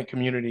of the plant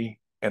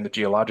community and the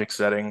geologic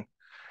setting.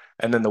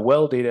 And then the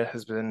well data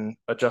has been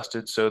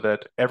adjusted so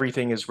that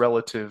everything is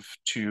relative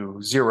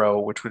to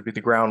 0, which would be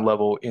the ground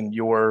level in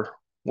your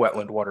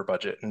wetland water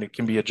budget. And it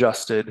can be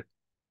adjusted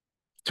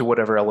to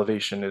whatever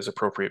elevation is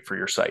appropriate for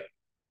your site.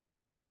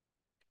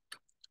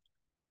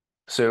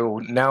 So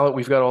now that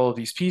we've got all of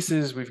these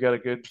pieces, we've got a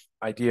good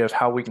idea of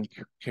how we can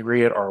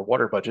create our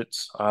water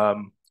budgets.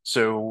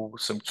 So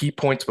some key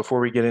points before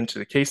we get into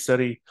the case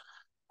study.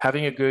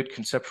 Having a good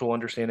conceptual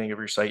understanding of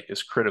your site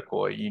is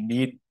critical. You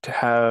need to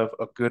have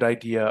a good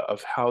idea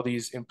of how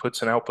these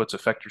inputs and outputs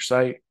affect your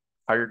site,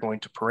 how you're going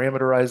to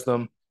parameterize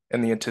them,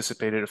 and the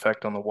anticipated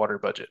effect on the water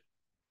budget.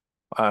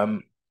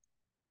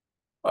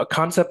 A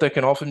concept that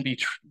can often be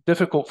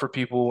difficult for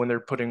people when they're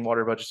putting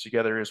water budgets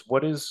together is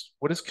what is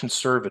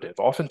conservative.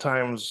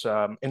 Oftentimes,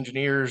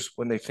 engineers,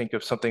 when they think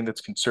of something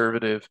that's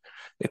conservative,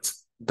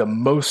 it's the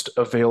most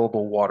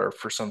available water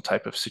for some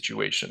type of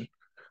situation.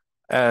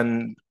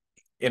 And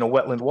in a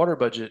wetland water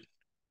budget,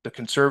 the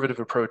conservative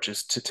approach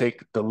is to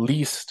take the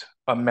least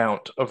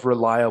amount of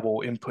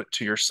reliable input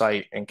to your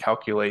site and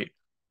calculate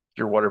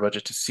your water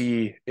budget to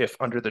see if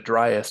under the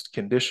driest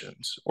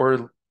conditions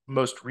or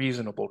most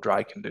reasonable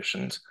dry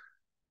conditions,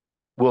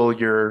 will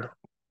your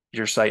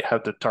site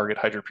have the target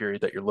hydro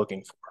period that you're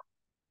looking for.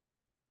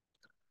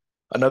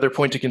 Another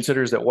point to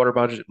consider is that water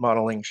budget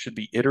modeling should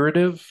be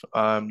iterative.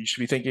 You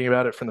should be thinking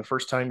about it from the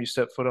first time you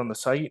step foot on the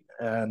site,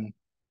 and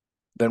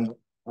then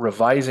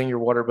revising your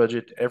water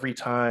budget every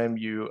time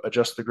you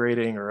adjust the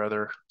grading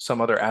or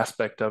some other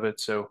aspect of it.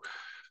 So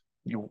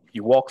you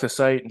walk the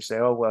site and say,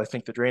 oh, well, I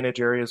think the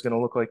drainage area is going to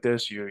look like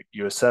this.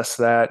 You assess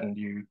that and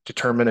you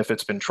determine if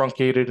it's been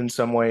truncated in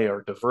some way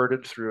or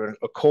diverted through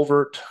a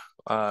culvert.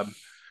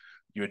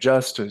 You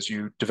adjust as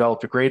you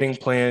develop a grading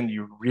plan,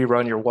 you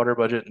rerun your water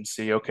budget and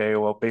see, okay,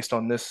 well, based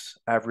on this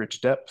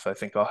average depth, I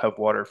think I'll have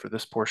water for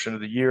this portion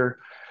of the year.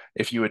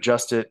 If you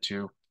adjust it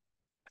to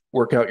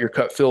work out your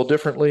cut fill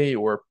differently,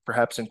 or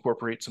perhaps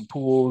incorporate some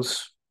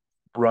pools,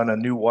 run a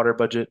new water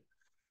budget,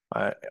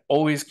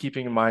 always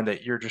keeping in mind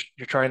that you're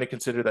trying to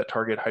consider that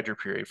target hydro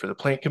period. For the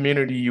plant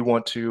community you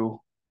want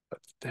to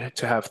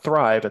have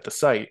thrive at the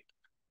site,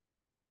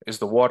 is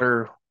the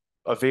water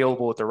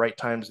available at the right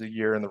times of the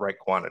year in the right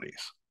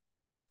quantities.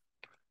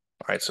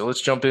 All right, so let's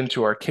jump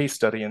into our case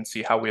study and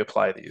see how we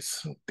apply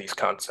these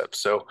concepts.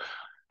 So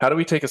how do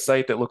we take a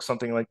site that looks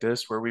something like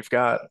this, where we've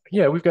got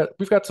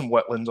some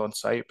wetlands on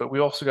site, but we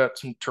also got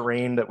some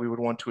terrain that we would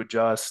want to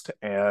adjust,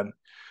 and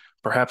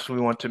perhaps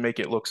we want to make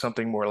it look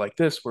something more like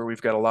this, where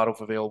we've got a lot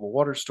of available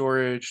water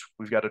storage,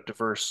 we've got a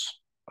diverse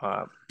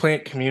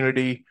plant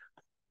community.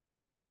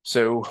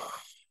 So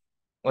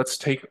let's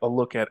take a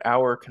look at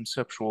our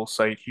conceptual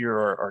site here,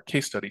 our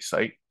case study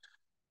site.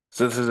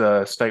 So this is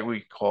a site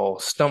we call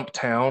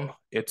Stumptown.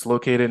 It's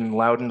located in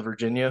Loudoun,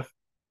 Virginia,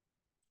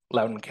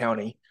 Loudoun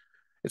County.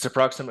 It's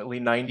approximately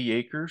 90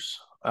 acres.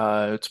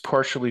 It's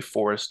partially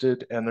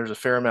forested, and there's a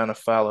fair amount of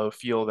fallow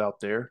field out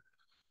there.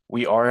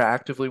 We are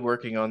actively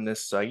working on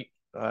this site.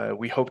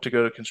 We hope to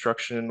go to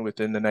construction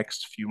within the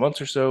next few months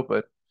or so,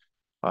 but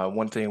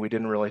one thing we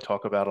didn't really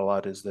talk about a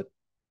lot is that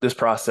this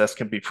process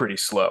can be pretty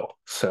slow,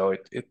 so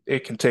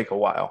it can take a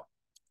while.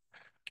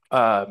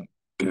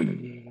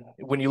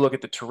 When you look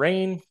at the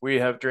terrain, we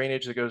have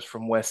drainage that goes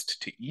from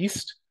west to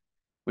east.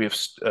 We have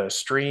a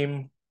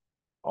stream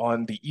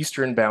on the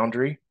eastern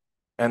boundary,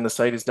 and the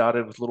site is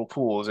dotted with little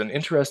pools. And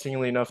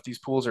interestingly enough, these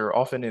pools are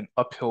often in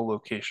uphill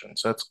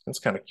locations. So that's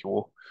kind of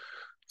cool.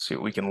 Let's see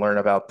what we can learn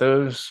about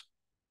those.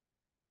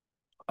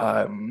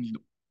 Um,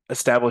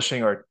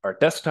 Establishing our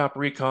desktop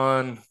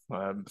recon.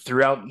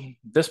 Throughout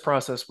this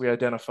process, we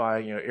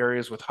identify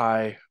areas with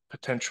high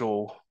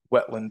potential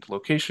wetland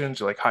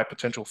locations, like high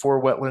potential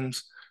for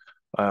wetlands.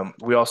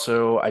 We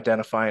also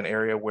identify an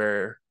area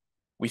where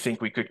we think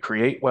we could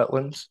create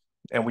wetlands,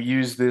 and we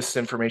use this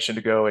information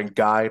to go and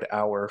guide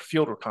our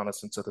field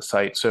reconnaissance of the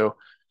site. So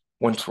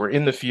once we're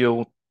in the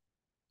field,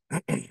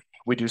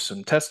 we do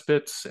some test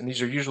bits, and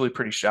these are usually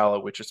pretty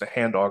shallow, which is a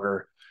hand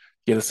auger,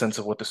 get a sense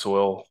of what the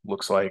soil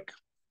looks like.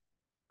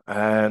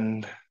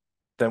 And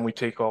then we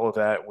take all of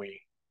that,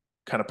 we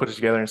kind of put it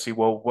together and see,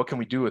 well, what can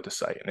we do with the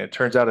site? And it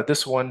turns out at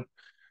this one,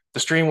 the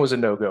stream was a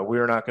no-go. We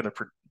were not going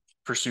to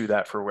pursue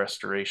that for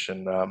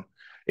restoration.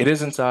 It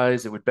is in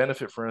size, it would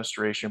benefit from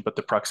restoration, but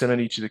the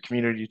proximity to the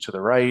community to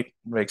the right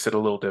makes it a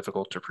little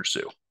difficult to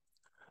pursue.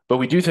 But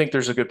we do think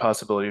there's a good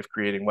possibility of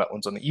creating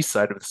wetlands on the east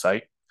side of the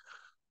site.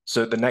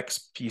 So the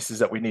next pieces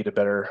that we need to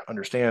better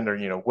understand are,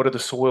 what are the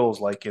soils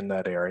like in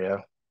that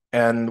area?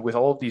 And with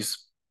all of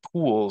these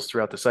pools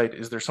throughout the site,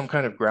 is there some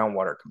kind of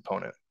groundwater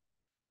component?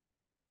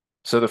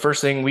 So the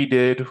first thing we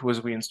did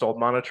was we installed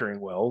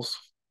monitoring wells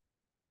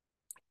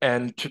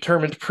and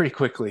determined pretty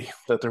quickly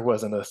that there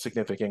wasn't a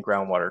significant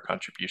groundwater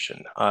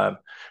contribution.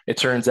 It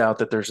turns out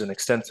that there's an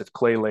extensive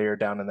clay layer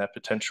down in that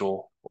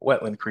potential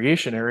wetland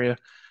creation area,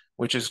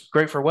 which is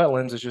great for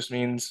wetlands. It just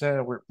means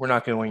we're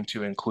not going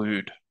to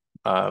include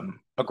a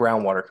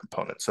groundwater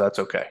component, so that's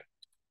okay.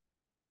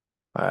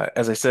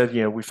 As I said,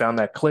 we found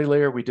that clay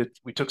layer. We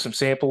took some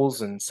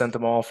samples and sent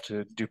them off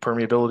to do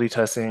permeability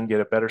testing, get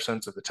a better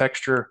sense of the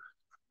texture.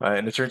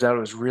 And it turns out it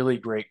was really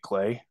great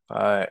clay.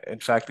 In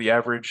fact, the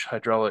average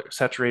hydraulic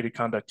saturated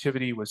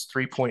conductivity was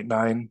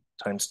 3.9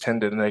 times 10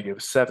 to the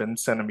negative 7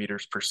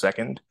 centimeters per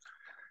second.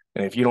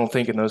 And if you don't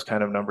think in those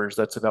kind of numbers,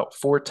 that's about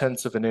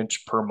 4/10 of an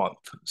inch per month.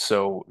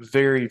 So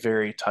very,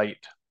 very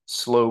tight,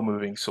 slow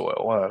moving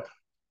soil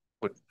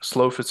with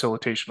slow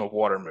facilitation of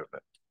water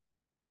movement.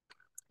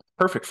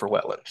 Perfect for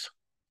wetlands.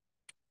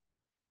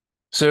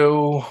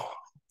 So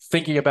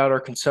thinking about our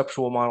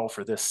conceptual model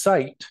for this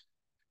site,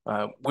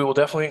 we will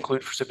definitely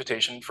include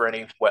precipitation for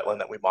any wetland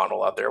that we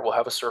model out there. We'll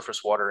have a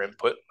surface water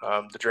input.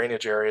 The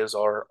drainage areas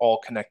are all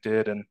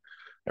connected and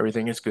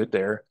everything is good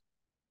there.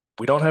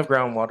 We don't have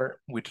groundwater.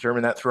 We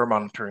determine that through our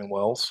monitoring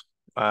wells.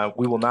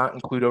 We will not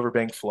include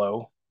overbank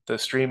flow. The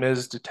stream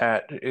is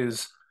detached,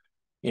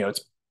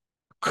 it's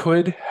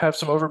could have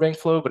some overbank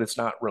flow, but it's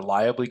not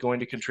reliably going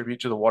to contribute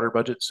to the water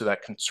budget. So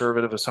that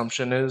conservative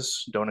assumption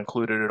is don't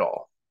include it at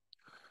all.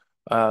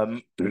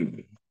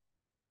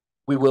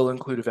 We will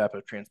include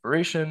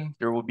evapotranspiration.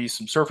 There will be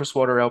some surface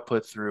water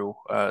output through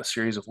a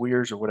series of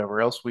weirs or whatever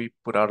else we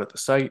put out at the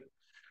site.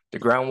 The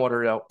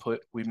groundwater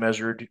output we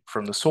measured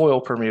from the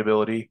soil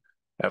permeability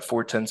at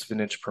 4/10 of an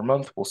inch per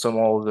month. We'll sum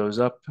all of those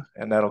up,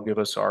 and that'll give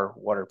us our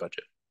water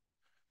budget.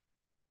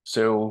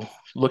 So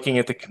looking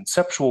at the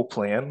conceptual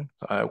plan,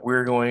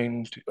 we're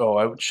going to,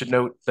 I should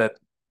note that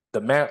the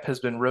map has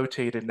been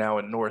rotated now,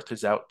 and north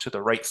is out to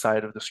the right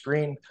side of the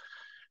screen.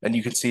 And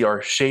you can see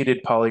our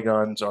shaded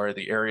polygons are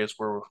the areas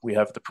where we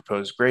have the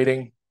proposed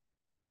grading.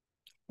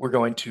 We're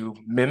going to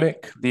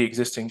mimic the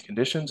existing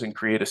conditions and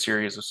create a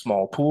series of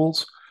small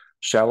pools,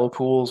 shallow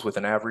pools with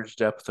an average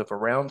depth of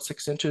around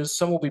 6 inches.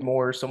 Some will be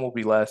more, some will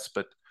be less,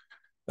 but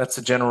that's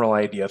the general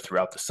idea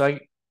throughout the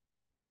site.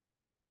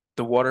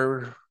 The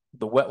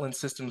wetland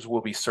systems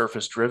will be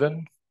surface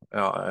driven.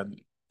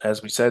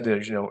 As we said,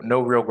 there's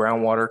no real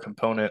groundwater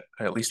component,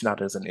 at least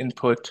not as an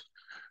input.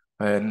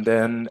 And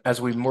then as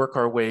we work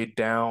our way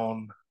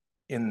down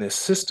in this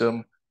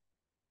system,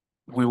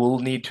 we will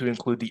need to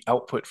include the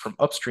output from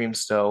upstream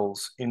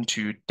cells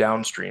into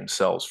downstream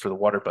cells for the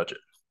water budget.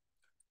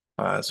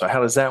 So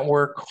how does that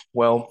work?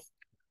 Well,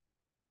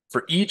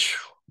 for each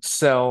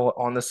cell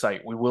on the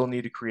site, we will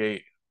need to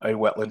create a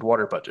wetland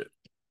water budget.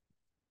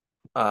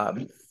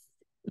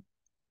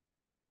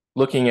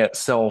 Looking at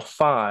cell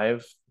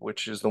 5,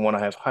 which is the one I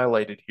have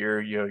highlighted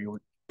here,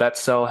 that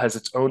cell has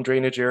its own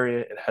drainage area.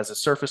 It has a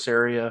surface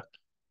area.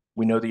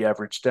 We know the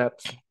average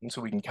depth, and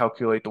so we can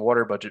calculate the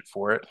water budget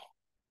for it.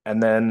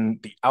 And then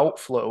the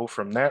outflow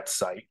from that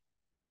site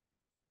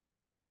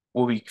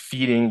will be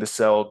feeding the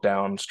cell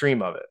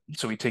downstream of it.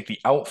 So we take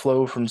the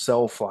outflow from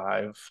cell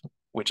 5,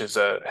 which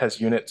has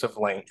units of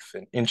length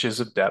and inches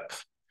of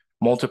depth,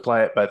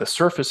 multiply it by the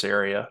surface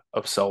area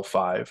of cell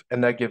 5,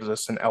 and that gives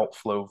us an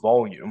outflow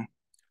volume.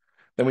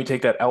 Then we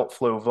take that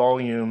outflow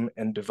volume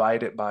and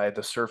divide it by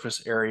the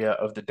surface area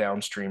of the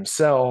downstream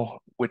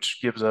cell, which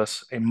gives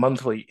us a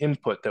monthly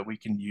input that we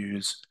can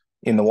use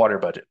in the water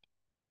budget.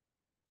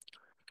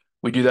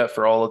 We do that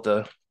for all of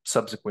the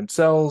subsequent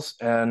cells,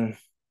 and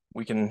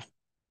we can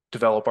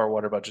develop our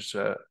water budgets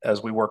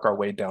as we work our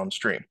way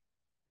downstream.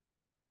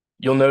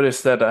 You'll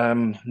notice that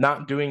I'm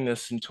not doing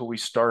this until we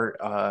start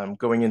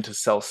going into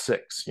cell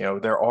 6.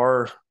 There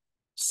are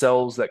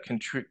cells that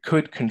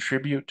could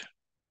contribute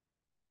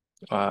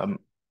um,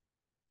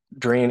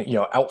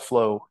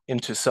 outflow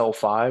into cell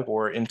 5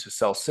 or into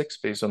cell 6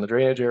 based on the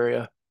drainage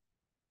area.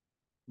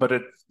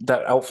 But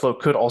that outflow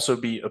could also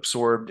be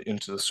absorbed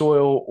into the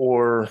soil,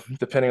 or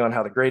depending on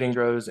how the grading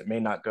goes, it may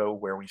not go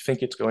where we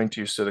think it's going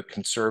to. So the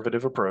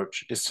conservative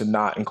approach is to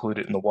not include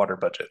it in the water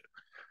budget.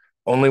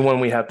 Only when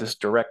we have this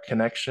direct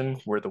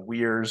connection where the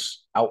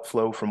weirs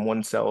outflow from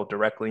one cell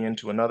directly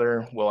into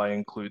another will I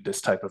include this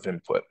type of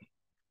input.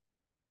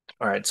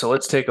 All right, so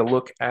let's take a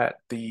look at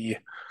the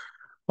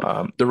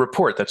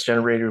report that's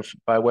generated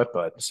by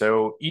WetBud.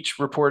 So each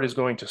report is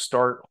going to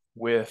start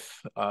with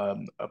a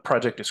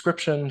project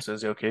description.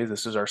 Says, okay,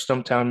 this is our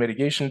Stumptown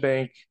Mitigation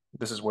Bank.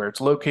 This is where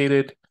it's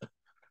located.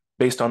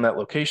 Based on that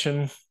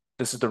location,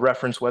 this is the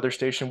reference weather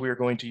station we are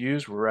going to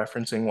use. We're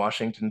referencing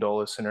Washington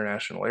Dulles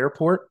International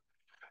Airport.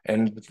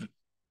 And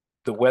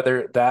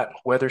that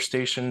weather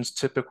station's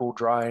typical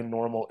dry,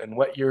 normal, and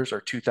wet years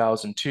are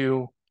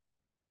 2002,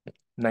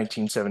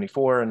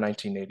 1974, and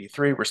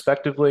 1983,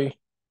 respectively.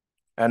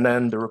 And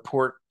then the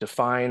report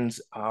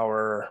defines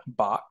our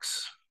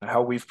box,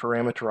 how we've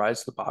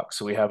parameterized the box.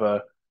 So we have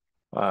a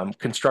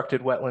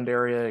constructed wetland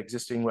area,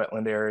 existing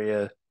wetland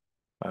area,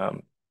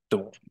 um,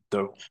 the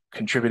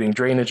contributing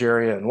drainage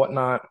area and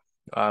whatnot.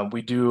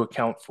 We do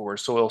account for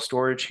soil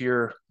storage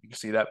here. You can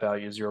see that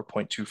value is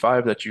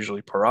 0.25. That's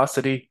usually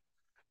porosity.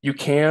 You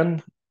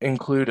can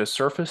include a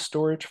surface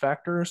storage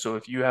factor. So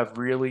if you have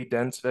really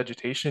dense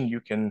vegetation,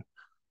 you can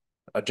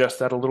adjust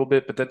that a little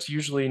bit, but that's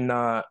usually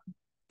not,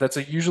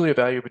 usually a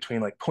value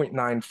between like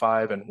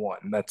 0.95 and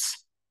 1.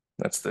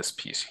 That's this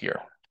piece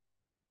here.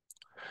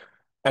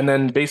 And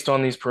then based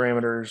on these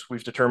parameters,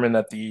 we've determined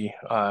that the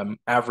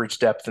average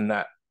depth in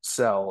that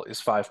cell is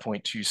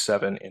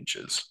 5.27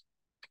 inches.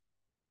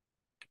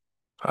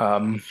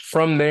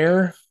 From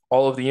there,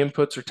 all of the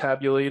inputs are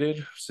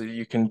tabulated, so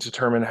you can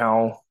determine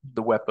how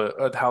the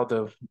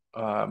water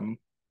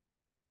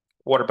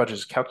budget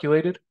is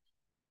calculated.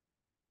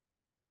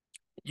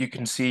 You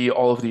can see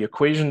all of the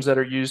equations that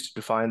are used to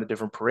define the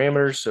different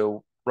parameters.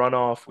 So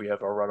runoff, we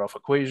have our runoff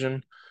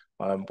equation.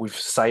 We've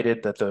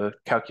cited that the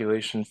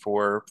calculation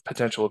for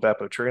potential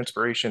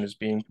evapotranspiration is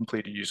being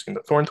completed using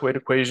the Thornthwaite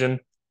equation.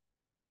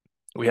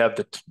 We have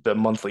the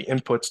monthly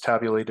inputs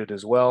tabulated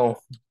as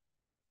well.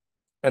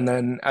 And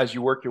then as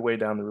you work your way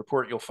down the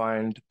report, you'll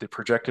find the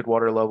projected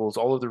water levels.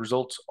 All of the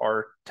results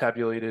are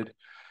tabulated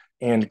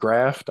and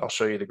graphed. I'll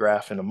show you the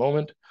graph in a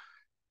moment.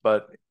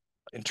 But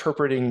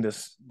interpreting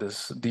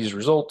these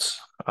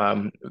results,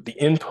 the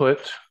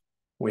input,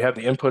 we have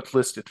the inputs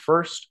listed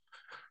first.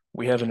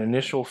 We have an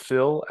initial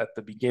fill at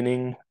the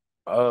beginning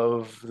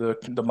of the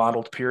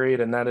modeled period,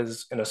 and that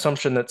is an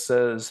assumption that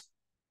says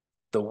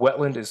the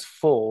wetland is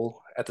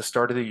full at the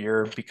start of the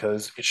year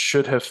because it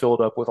should have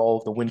filled up with all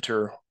of the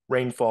winter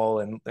rainfall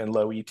and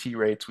low ET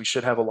rates. We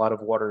should have a lot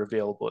of water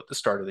available at the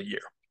start of the year.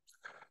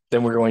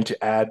 Then we're going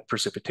to add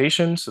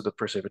precipitation. So the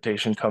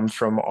precipitation comes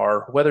from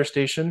our weather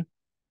station.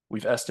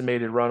 We've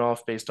estimated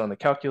runoff based on the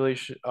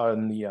calculation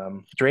on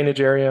the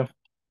drainage area.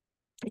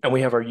 And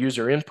we have our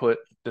user input.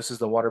 This is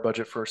the water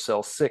budget for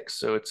cell 6.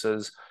 So it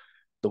says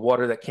the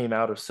water that came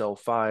out of cell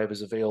 5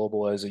 is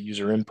available as a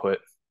user input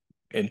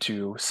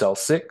into cell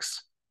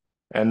 6.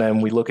 And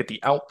then we look at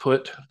the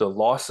output, the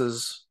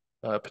losses,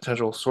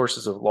 potential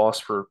sources of loss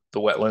for the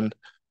wetland.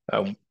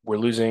 We're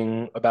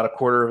losing about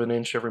 1/4 of an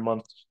inch every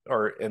month,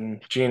 or in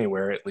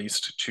January at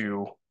least,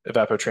 to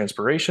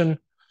evapotranspiration,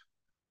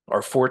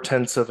 or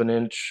 0.4 of an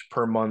inch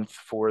per month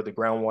for the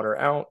groundwater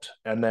out.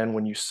 And then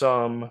when you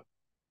sum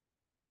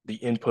the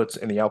inputs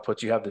and the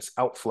outputs, you have this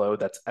outflow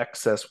that's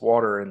excess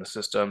water in the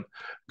system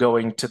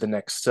going to the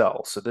next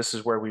cell. So this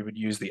is where we would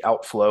use the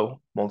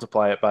outflow,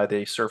 multiply it by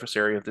the surface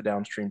area of the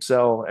downstream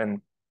cell,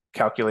 and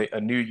calculate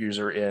a new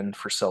user in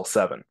for cell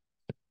 7.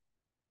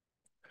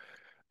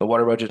 The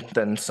water budget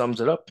then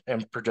sums it up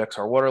and projects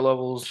our water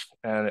levels,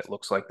 and it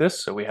looks like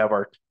this. So we have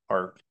our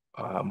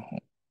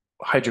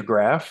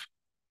hydrograph.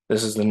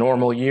 This is the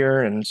normal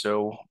year, and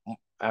so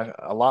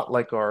a lot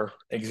like our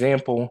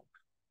example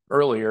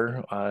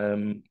earlier,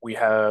 we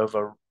have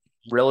a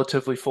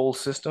relatively full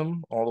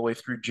system all the way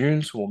through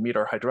June, so we'll meet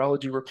our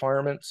hydrology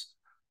requirements.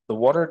 The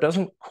water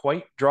doesn't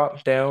quite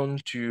drop down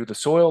to the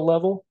soil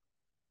level.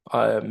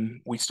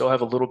 We still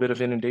have a little bit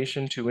of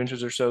inundation, 2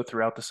 inches or so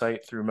throughout the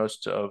site through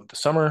most of the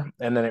summer,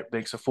 and then it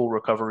makes a full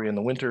recovery in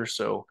the winter.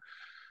 So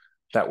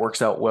that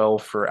works out well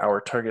for our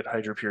target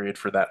hydro period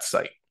for that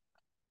site.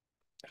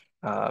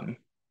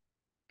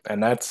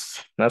 And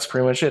that's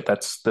pretty much it.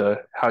 That's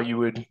how you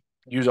would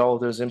use all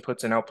of those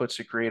inputs and outputs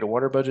to create a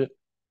water budget.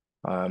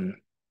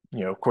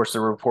 Of course, the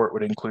report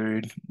would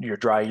include your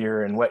dry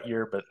year and wet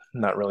year, but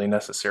not really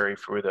necessary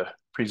for the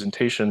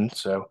presentation.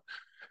 So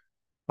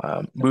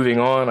moving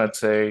on, I'd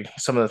say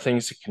some of the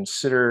things to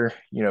consider,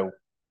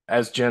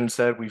 as Jen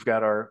said, we've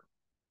got our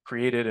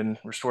created and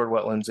restored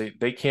wetlands.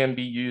 They can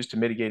be used to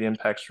mitigate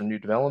impacts from new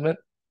development.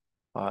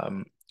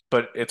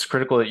 but it's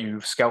critical that you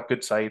scout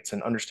good sites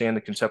and understand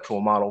the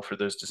conceptual model for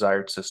those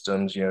desired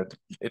systems.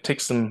 It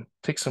takes some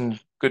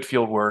good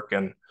field work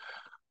and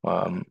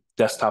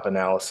desktop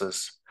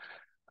analysis.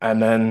 And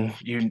then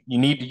you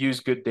need to use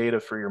good data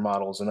for your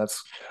models. And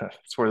that's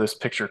where this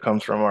picture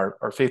comes from.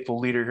 Our faithful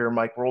leader here,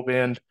 Mike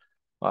Rolband.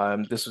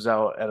 This was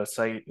out at a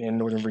site in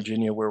Northern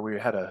Virginia where we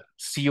had a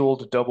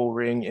sealed double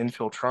ring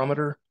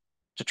infiltrometer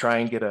to try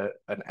and get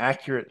an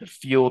accurate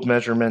field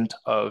measurement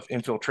of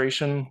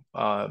infiltration.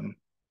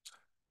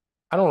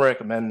 I don't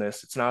recommend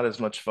this. It's not as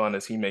much fun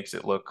as he makes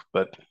it look,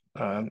 but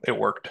it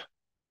worked.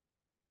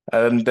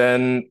 And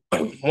then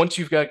once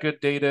you've got good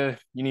data,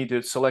 you need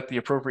to select the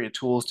appropriate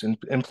tools to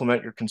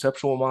implement your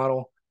conceptual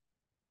model.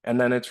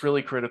 And then it's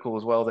really critical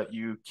as well that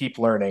you keep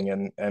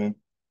learning and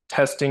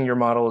testing your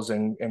models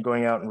and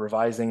going out and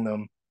revising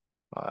them.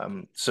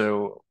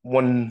 So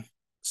one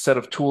set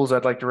of tools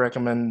I'd like to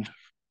recommend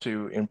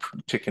to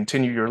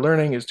continue your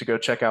learning is to go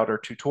check out our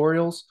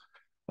tutorials.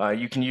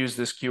 You can use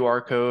this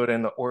QR code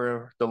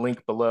or the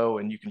link below,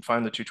 and you can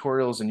find the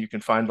tutorials and you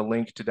can find the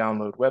link to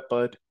download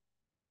Wetbud.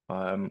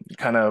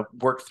 Kind of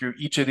work through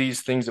each of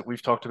these things that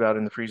we've talked about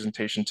in the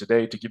presentation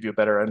today to give you a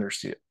better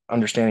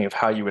understanding of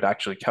how you would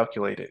actually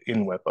calculate it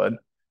in Wetbud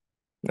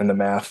and the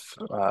math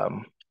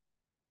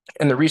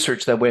and the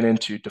research that went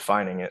into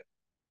defining it.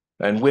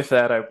 And with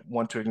that, I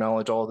want to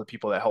acknowledge all of the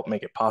people that helped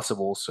make it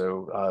possible.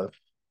 So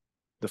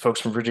the folks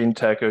from Virginia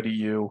Tech,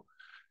 ODU,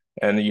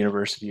 and the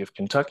University of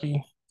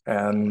Kentucky.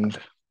 And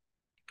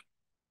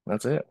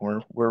that's it.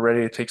 We're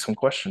ready to take some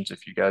questions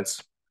if you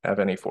guys have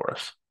any for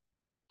us.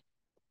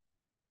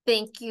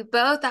 Thank you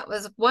both. That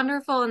was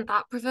wonderful and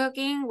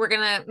thought-provoking. We're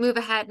going to move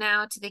ahead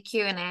now to the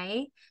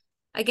Q&A.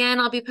 Again,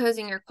 I'll be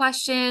posing your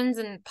questions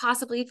and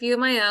possibly a few of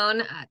my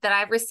own that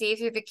I've received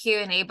through the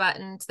Q&A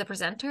button to the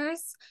presenters.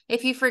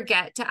 If you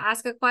forget to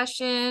ask a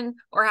question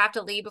or have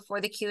to leave before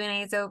the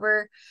Q&A is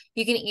over,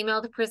 you can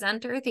email the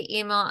presenter at the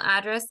email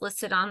address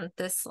listed on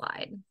this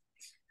slide.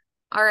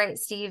 All right,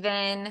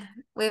 Stephen,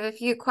 we have a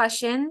few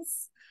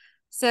questions.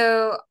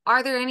 So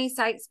are there any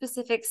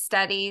site-specific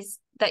studies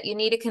that you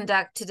need to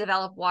conduct to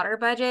develop water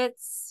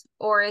budgets,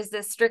 or is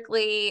this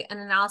strictly an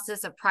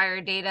analysis of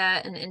prior data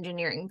and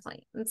engineering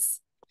plans?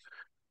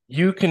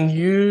 You can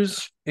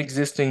use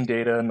existing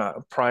data,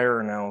 not prior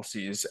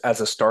analyses,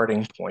 as a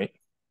starting point,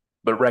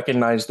 but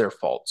recognize their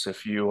faults.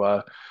 If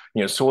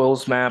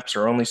soils maps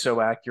are only so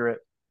accurate.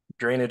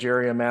 Drainage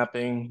area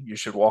mapping, you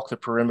should walk the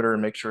perimeter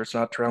and make sure it's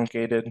not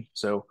truncated.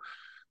 So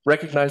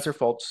recognize their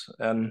faults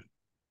and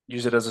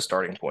use it as a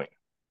starting point.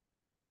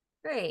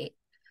 Great.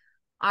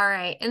 All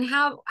right. And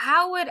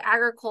how would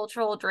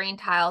agricultural drain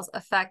tiles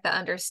affect the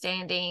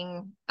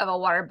understanding of a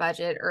water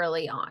budget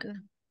early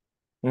on?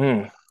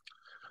 When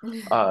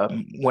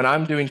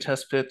I'm doing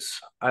test pits,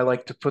 I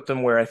like to put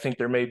them where I think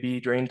there may be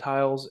drain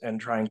tiles and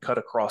try and cut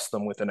across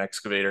them with an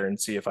excavator and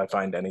see if I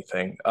find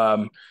anything.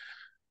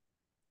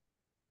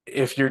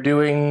 If you're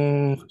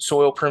doing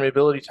soil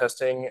permeability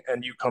testing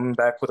and you come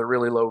back with a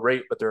really low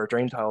rate, but there are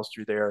drain tiles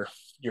through there,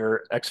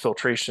 your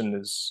exfiltration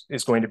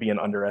is going to be an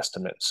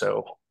underestimate.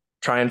 So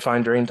try and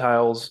find drain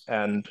tiles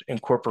and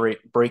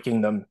incorporate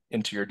breaking them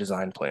into your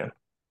design plan.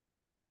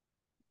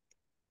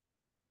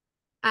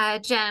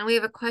 Jen, we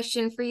have a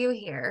question for you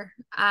here.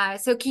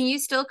 So can you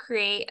still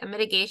create a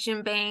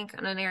mitigation bank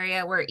on an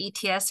area where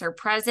ETS are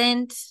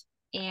present?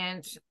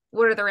 And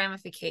what are the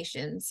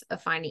ramifications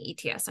of finding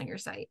ETS on your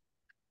site?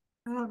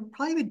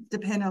 Probably would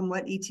depend on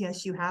what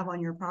ETS you have on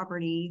your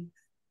property.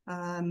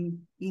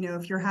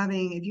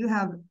 If you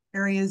have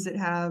areas that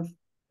have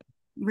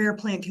rare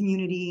plant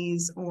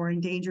communities or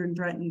endangered and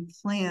threatened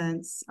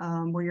plants,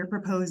 where you're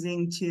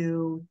proposing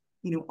to,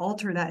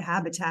 alter that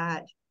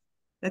habitat,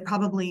 that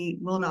probably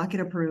will not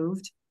get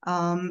approved.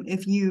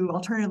 If you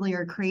alternatively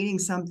are creating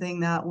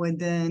something that would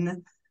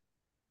then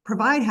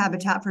provide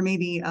habitat for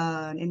maybe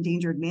an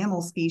endangered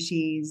mammal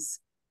species,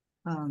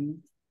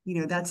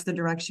 that's the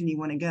direction you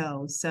want to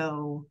go.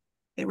 So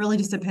it really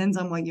just depends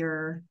on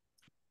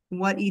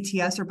what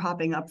ETS are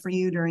popping up for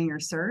you during your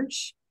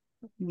search.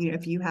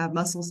 If you have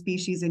mussel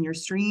species in your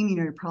stream,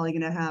 you're probably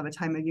going to have a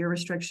time of year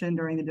restriction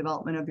during the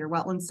development of your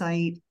wetland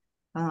site.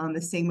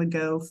 The same would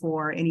go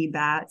for any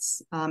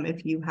bats.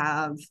 If you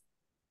have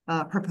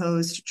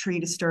proposed tree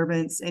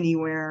disturbance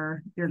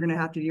anywhere, you're going to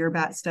have to do your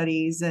bat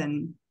studies,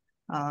 and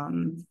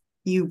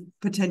you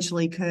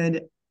potentially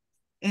could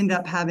end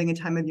up having a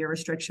time of year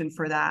restriction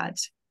for that.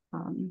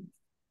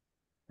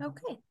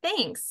 Okay,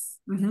 thanks.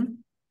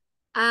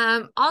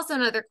 Mm-hmm. Also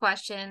another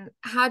question,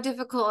 how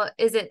difficult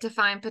is it to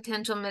find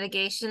potential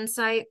mitigation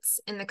sites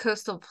in the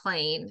coastal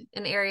plain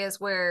in areas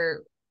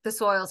where the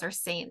soils are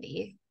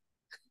sandy?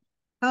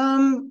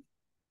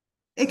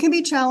 It can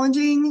be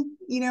challenging.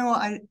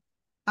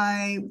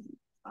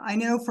 I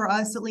know for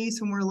us, at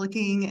least when we're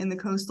looking in the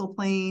coastal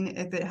plain,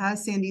 if it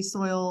has sandy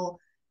soil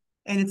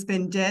and it's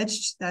been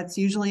ditched, that's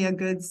usually a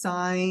good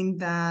sign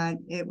that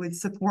it would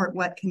support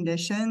wet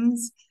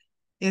conditions.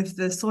 If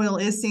the soil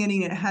is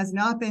sandy and it has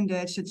not been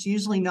ditched, it's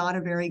usually not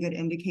a very good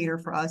indicator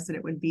for us that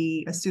it would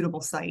be a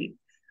suitable site.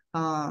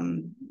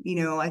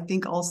 I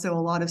think also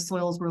a lot of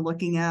soils we're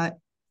looking at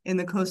in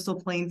the coastal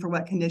plain for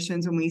wet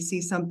conditions, when we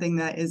see something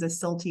that is a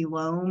silty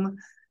loam,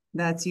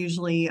 that's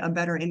usually a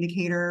better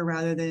indicator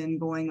rather than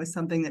going with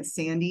something that's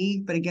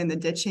sandy. But again, the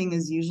ditching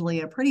is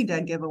usually a pretty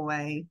dead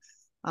giveaway.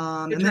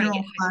 The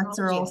mineral flats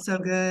are also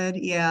good.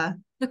 Yeah.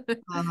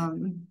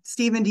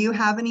 Stephen, do you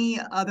have any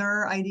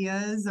other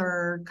ideas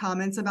or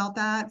comments about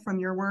that from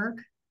your work?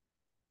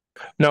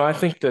 No, I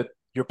think that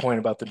your point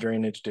about the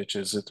drainage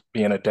ditches, it's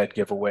being a dead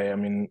giveaway. I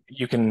mean,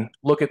 you can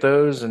look at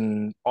those,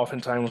 and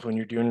oftentimes when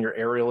you're doing your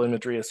aerial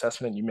imagery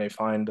assessment, you may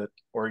find that,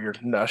 or your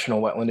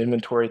national wetland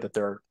inventory, that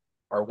there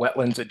are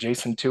wetlands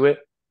adjacent to it.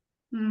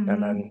 And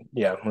then,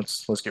 yeah,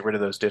 let's get rid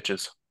of those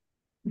ditches.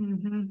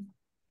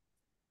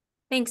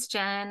 Thanks,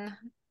 Jen.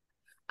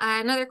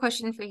 Another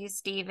question for you,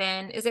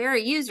 Stephen. Is there a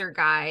user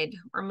guide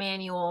or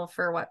manual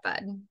for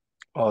WetBud?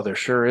 Oh, there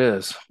sure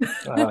is.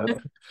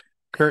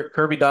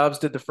 Kirby Dobbs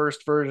did the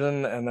first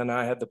version, and then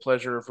I had the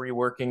pleasure of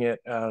reworking it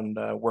and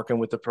working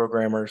with the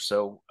programmer.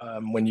 So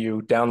when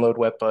you download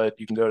WetBud,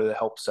 you can go to the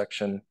help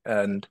section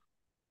and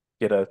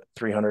get a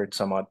 300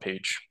 some odd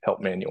page help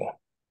manual.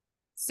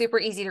 Super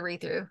easy to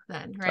read through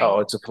then, right? Oh,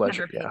 it's a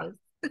pleasure. Yeah.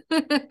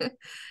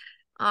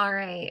 All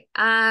right.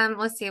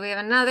 Let's see. We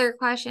have another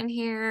question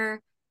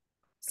here.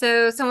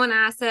 So someone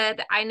asked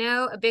that I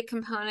know a big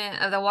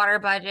component of the water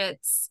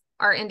budgets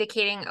are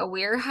indicating a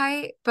weir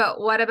height,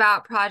 but what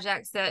about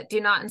projects that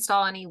do not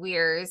install any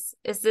weirs?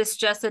 Is this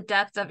just a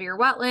depth of your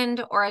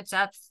wetland or a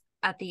depth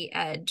at the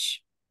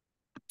edge?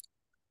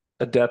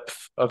 A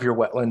depth of your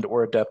wetland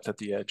or a depth at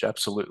the edge.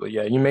 Absolutely.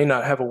 Yeah. You may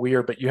not have a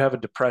weir, but you have a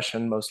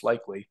depression most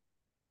likely.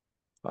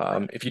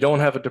 If you don't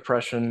have a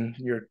depression,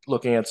 you're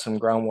looking at some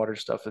groundwater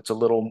stuff. It's a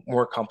little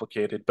more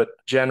complicated, but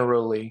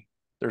generally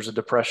there's a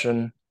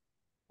depression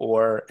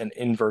or an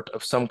invert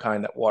of some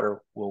kind that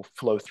water will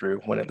flow through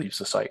when it leaves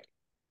the site.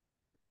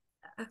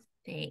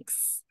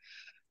 Thanks.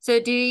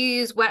 So do you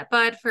use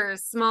WetBud for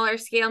smaller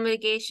scale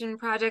mitigation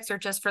projects or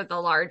just for the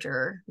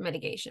larger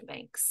mitigation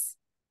banks?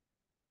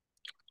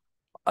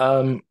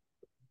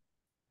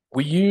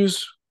 We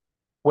use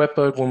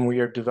WetBud when we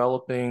are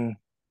developing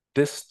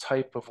this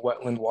type of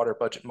wetland water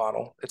budget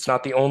model. It's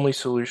not the only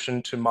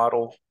solution to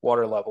model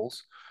water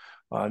levels.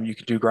 You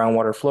can do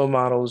groundwater flow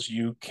models.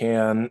 You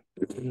can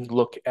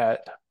look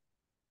at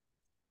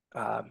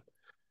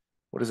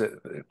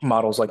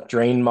models like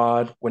drain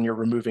mod when you're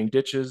removing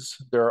ditches.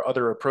 There are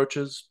other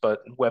approaches, but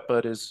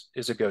WetBud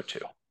is a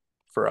go-to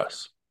for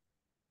us.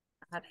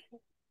 Got it.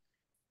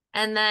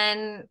 And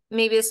then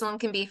maybe this one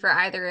can be for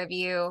either of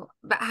you,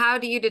 but how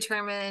do you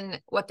determine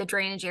what the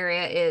drainage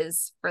area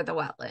is for the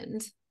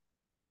wetland?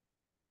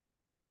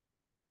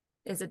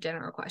 Is a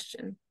general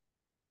question.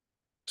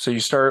 So you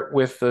start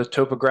with the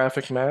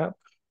topographic map,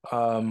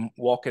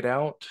 walk it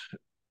out.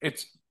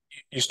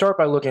 You start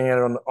by looking at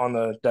it on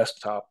the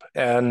desktop,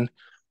 and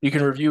you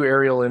can review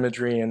aerial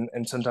imagery,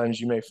 and sometimes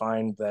you may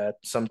find that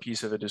some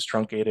piece of it is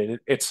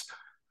truncated.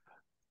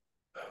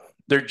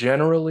 They're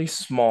generally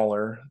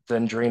smaller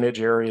than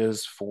drainage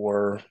areas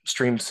for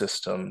stream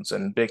systems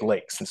and big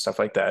lakes and stuff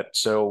like that.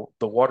 So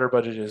the water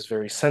budget is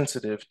very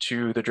sensitive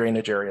to the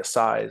drainage area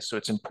size. So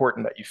it's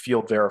important that you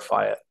field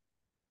verify it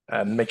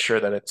and make sure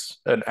that it's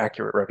an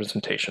accurate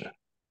representation.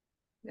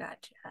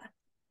 Gotcha.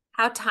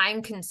 How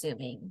time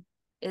consuming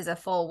is a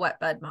full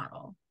WetBud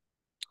model?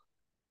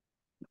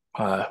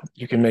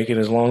 You can make it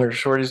as long or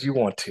short as you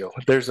want to.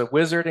 There's a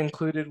wizard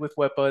included with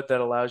WetBud that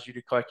allows you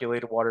to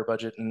calculate a water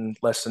budget in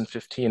less than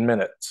 15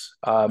 minutes.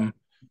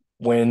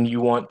 When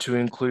you want to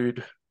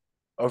include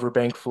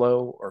overbank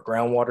flow or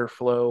groundwater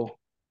flow,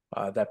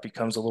 that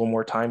becomes a little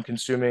more time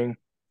consuming.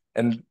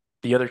 And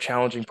the other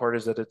challenging part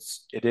is that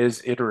it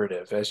is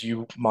iterative. As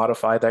you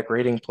modify that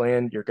grading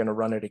plan, you're going to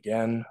run it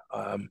again.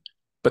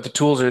 But the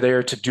tools are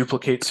there to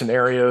duplicate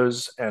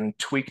scenarios and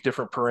tweak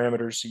different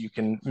parameters so you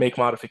can make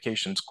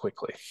modifications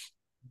quickly.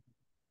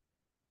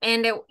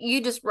 And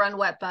you just run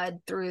WetBud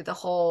through the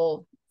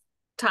whole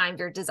time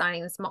you're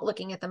designing this,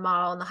 looking at the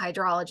model and the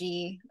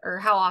hydrology, or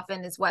how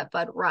often is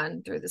WetBud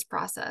run through this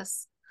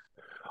process?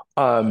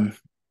 A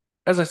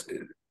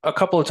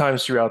couple of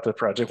times throughout the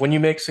project. When you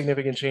make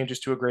significant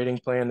changes to a grading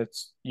plan,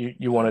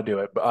 you want to do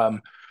it.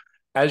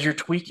 As you're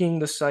tweaking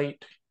the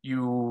site,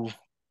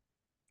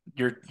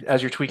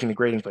 as you're tweaking the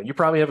grading plan, you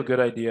probably have a good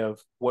idea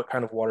of what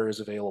kind of water is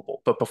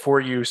available. But before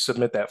you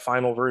submit that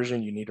final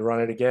version, you need to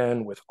run it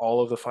again with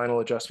all of the final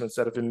adjustments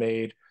that have been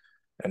made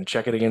and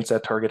check it against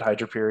that target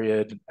hydro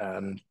period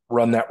and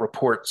run that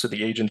report so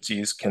the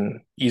agencies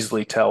can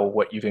easily tell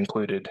what you've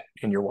included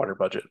in your water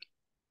budget.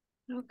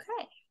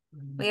 Okay.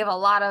 We have a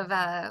lot of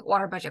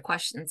water budget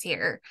questions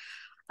here.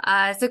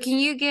 So can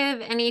you give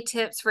any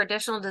tips for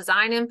additional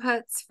design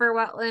inputs for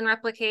wetland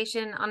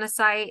replication on a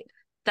site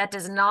that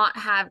does not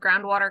have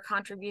groundwater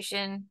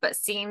contribution, but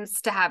seems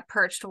to have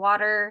perched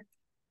water?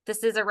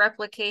 This is a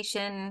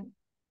replication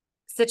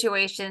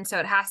situation, so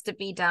it has to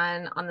be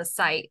done on the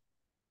site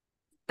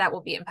that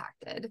will be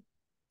impacted.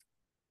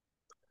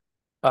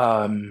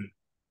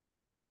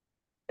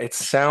 It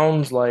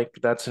sounds like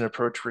that's an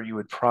approach where you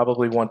would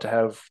probably want to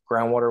have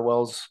groundwater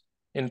wells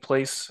in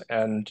place,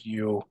 and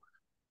you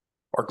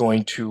are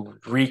going to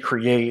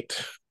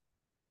recreate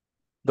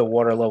the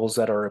water levels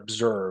that are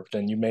observed.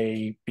 And you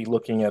may be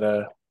looking at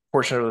a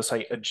portion of the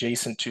site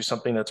adjacent to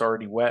something that's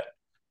already wet,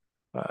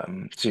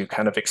 to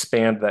kind of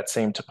expand that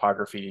same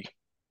topography.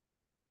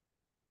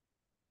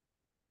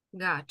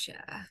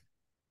 Gotcha.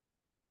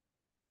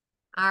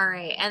 All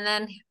right. And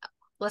then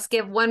let's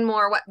give one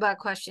more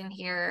question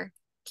here.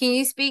 Can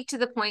you speak to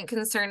the point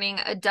concerning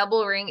a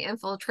double ring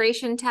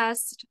infiltration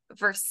test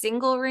versus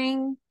single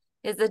ring?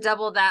 Is the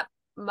double that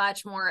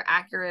much more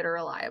accurate or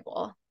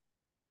reliable?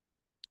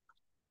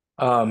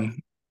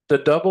 The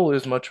double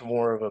is much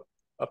more of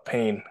a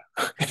pain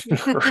in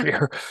the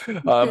rear.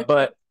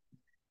 But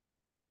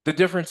the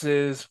difference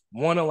is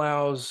one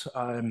allows,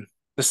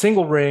 the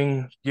single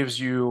ring gives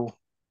you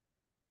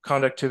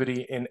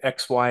conductivity in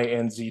X, Y,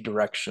 and Z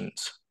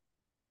directions.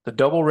 The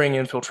double ring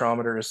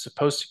infiltrometer is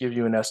supposed to give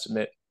you an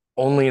estimate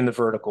only in the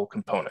vertical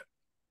component.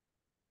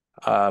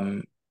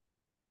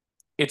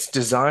 It's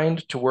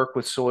designed to work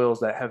with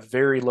soils that have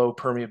very low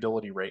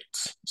permeability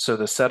rates. So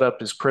the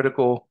setup is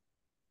critical.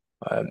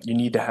 You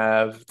need to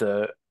have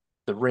the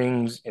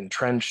rings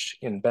entrenched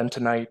in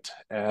bentonite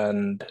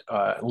and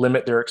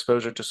limit their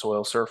exposure to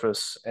soil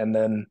surface. And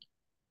then,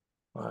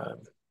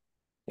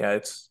 yeah,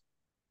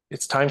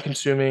 it's time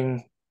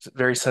consuming, it's a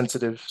very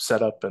sensitive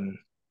setup, and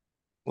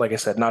like I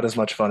said, not as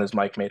much fun as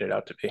Mike made it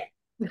out to be.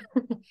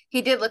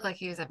 He did look like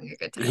he was having a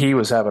good time. He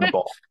was having a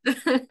ball.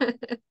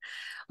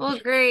 Well,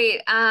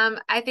 great.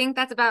 I think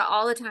that's about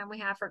all the time we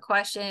have for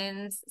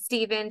questions.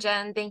 Stephen,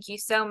 Jen, thank you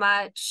so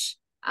much.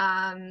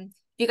 If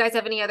you guys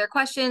have any other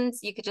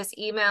questions, you could just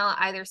email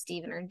either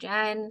Stephen or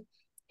Jen.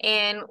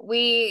 And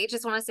we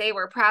just want to say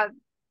we're proud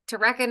to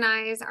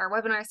recognize our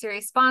webinar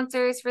series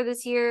sponsors for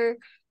this year,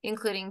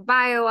 including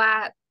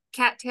BioApp,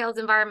 Cattails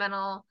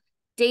Environmental,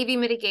 Davey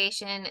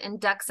Mitigation, and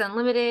Ducks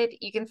Unlimited.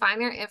 You can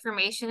find their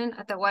information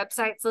at the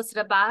websites listed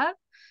above.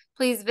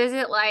 Please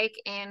visit, like,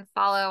 and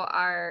follow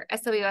our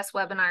SWS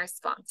webinar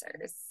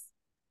sponsors.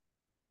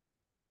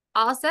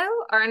 Also,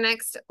 our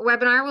next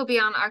webinar will be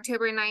on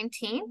October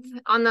 19th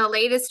on the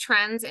latest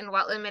trends in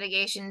wetland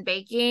mitigation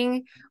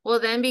baking.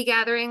 We'll then be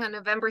gathering on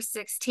November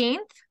 16th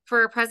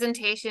for a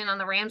presentation on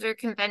the Ramsar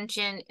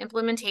Convention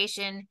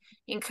implementation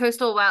in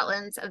coastal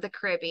wetlands of the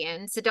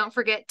Caribbean. So don't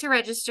forget to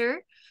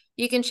register.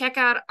 You can check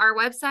out our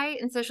website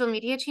and social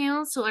media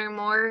channels to learn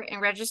more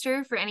and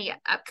register for any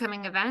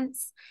upcoming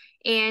events.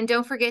 And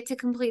don't forget to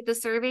complete the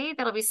survey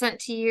that'll be sent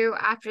to you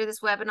after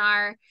this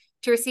webinar.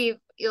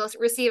 You'll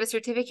receive a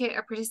certificate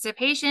of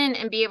participation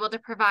and be able to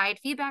provide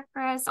feedback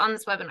for us on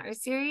this webinar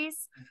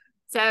series.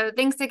 So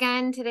thanks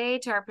again today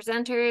to our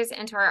presenters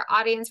and to our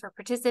audience for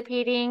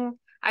participating.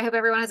 I hope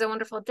everyone has a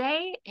wonderful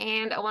day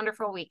and a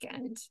wonderful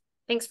weekend.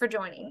 Thanks for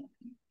joining.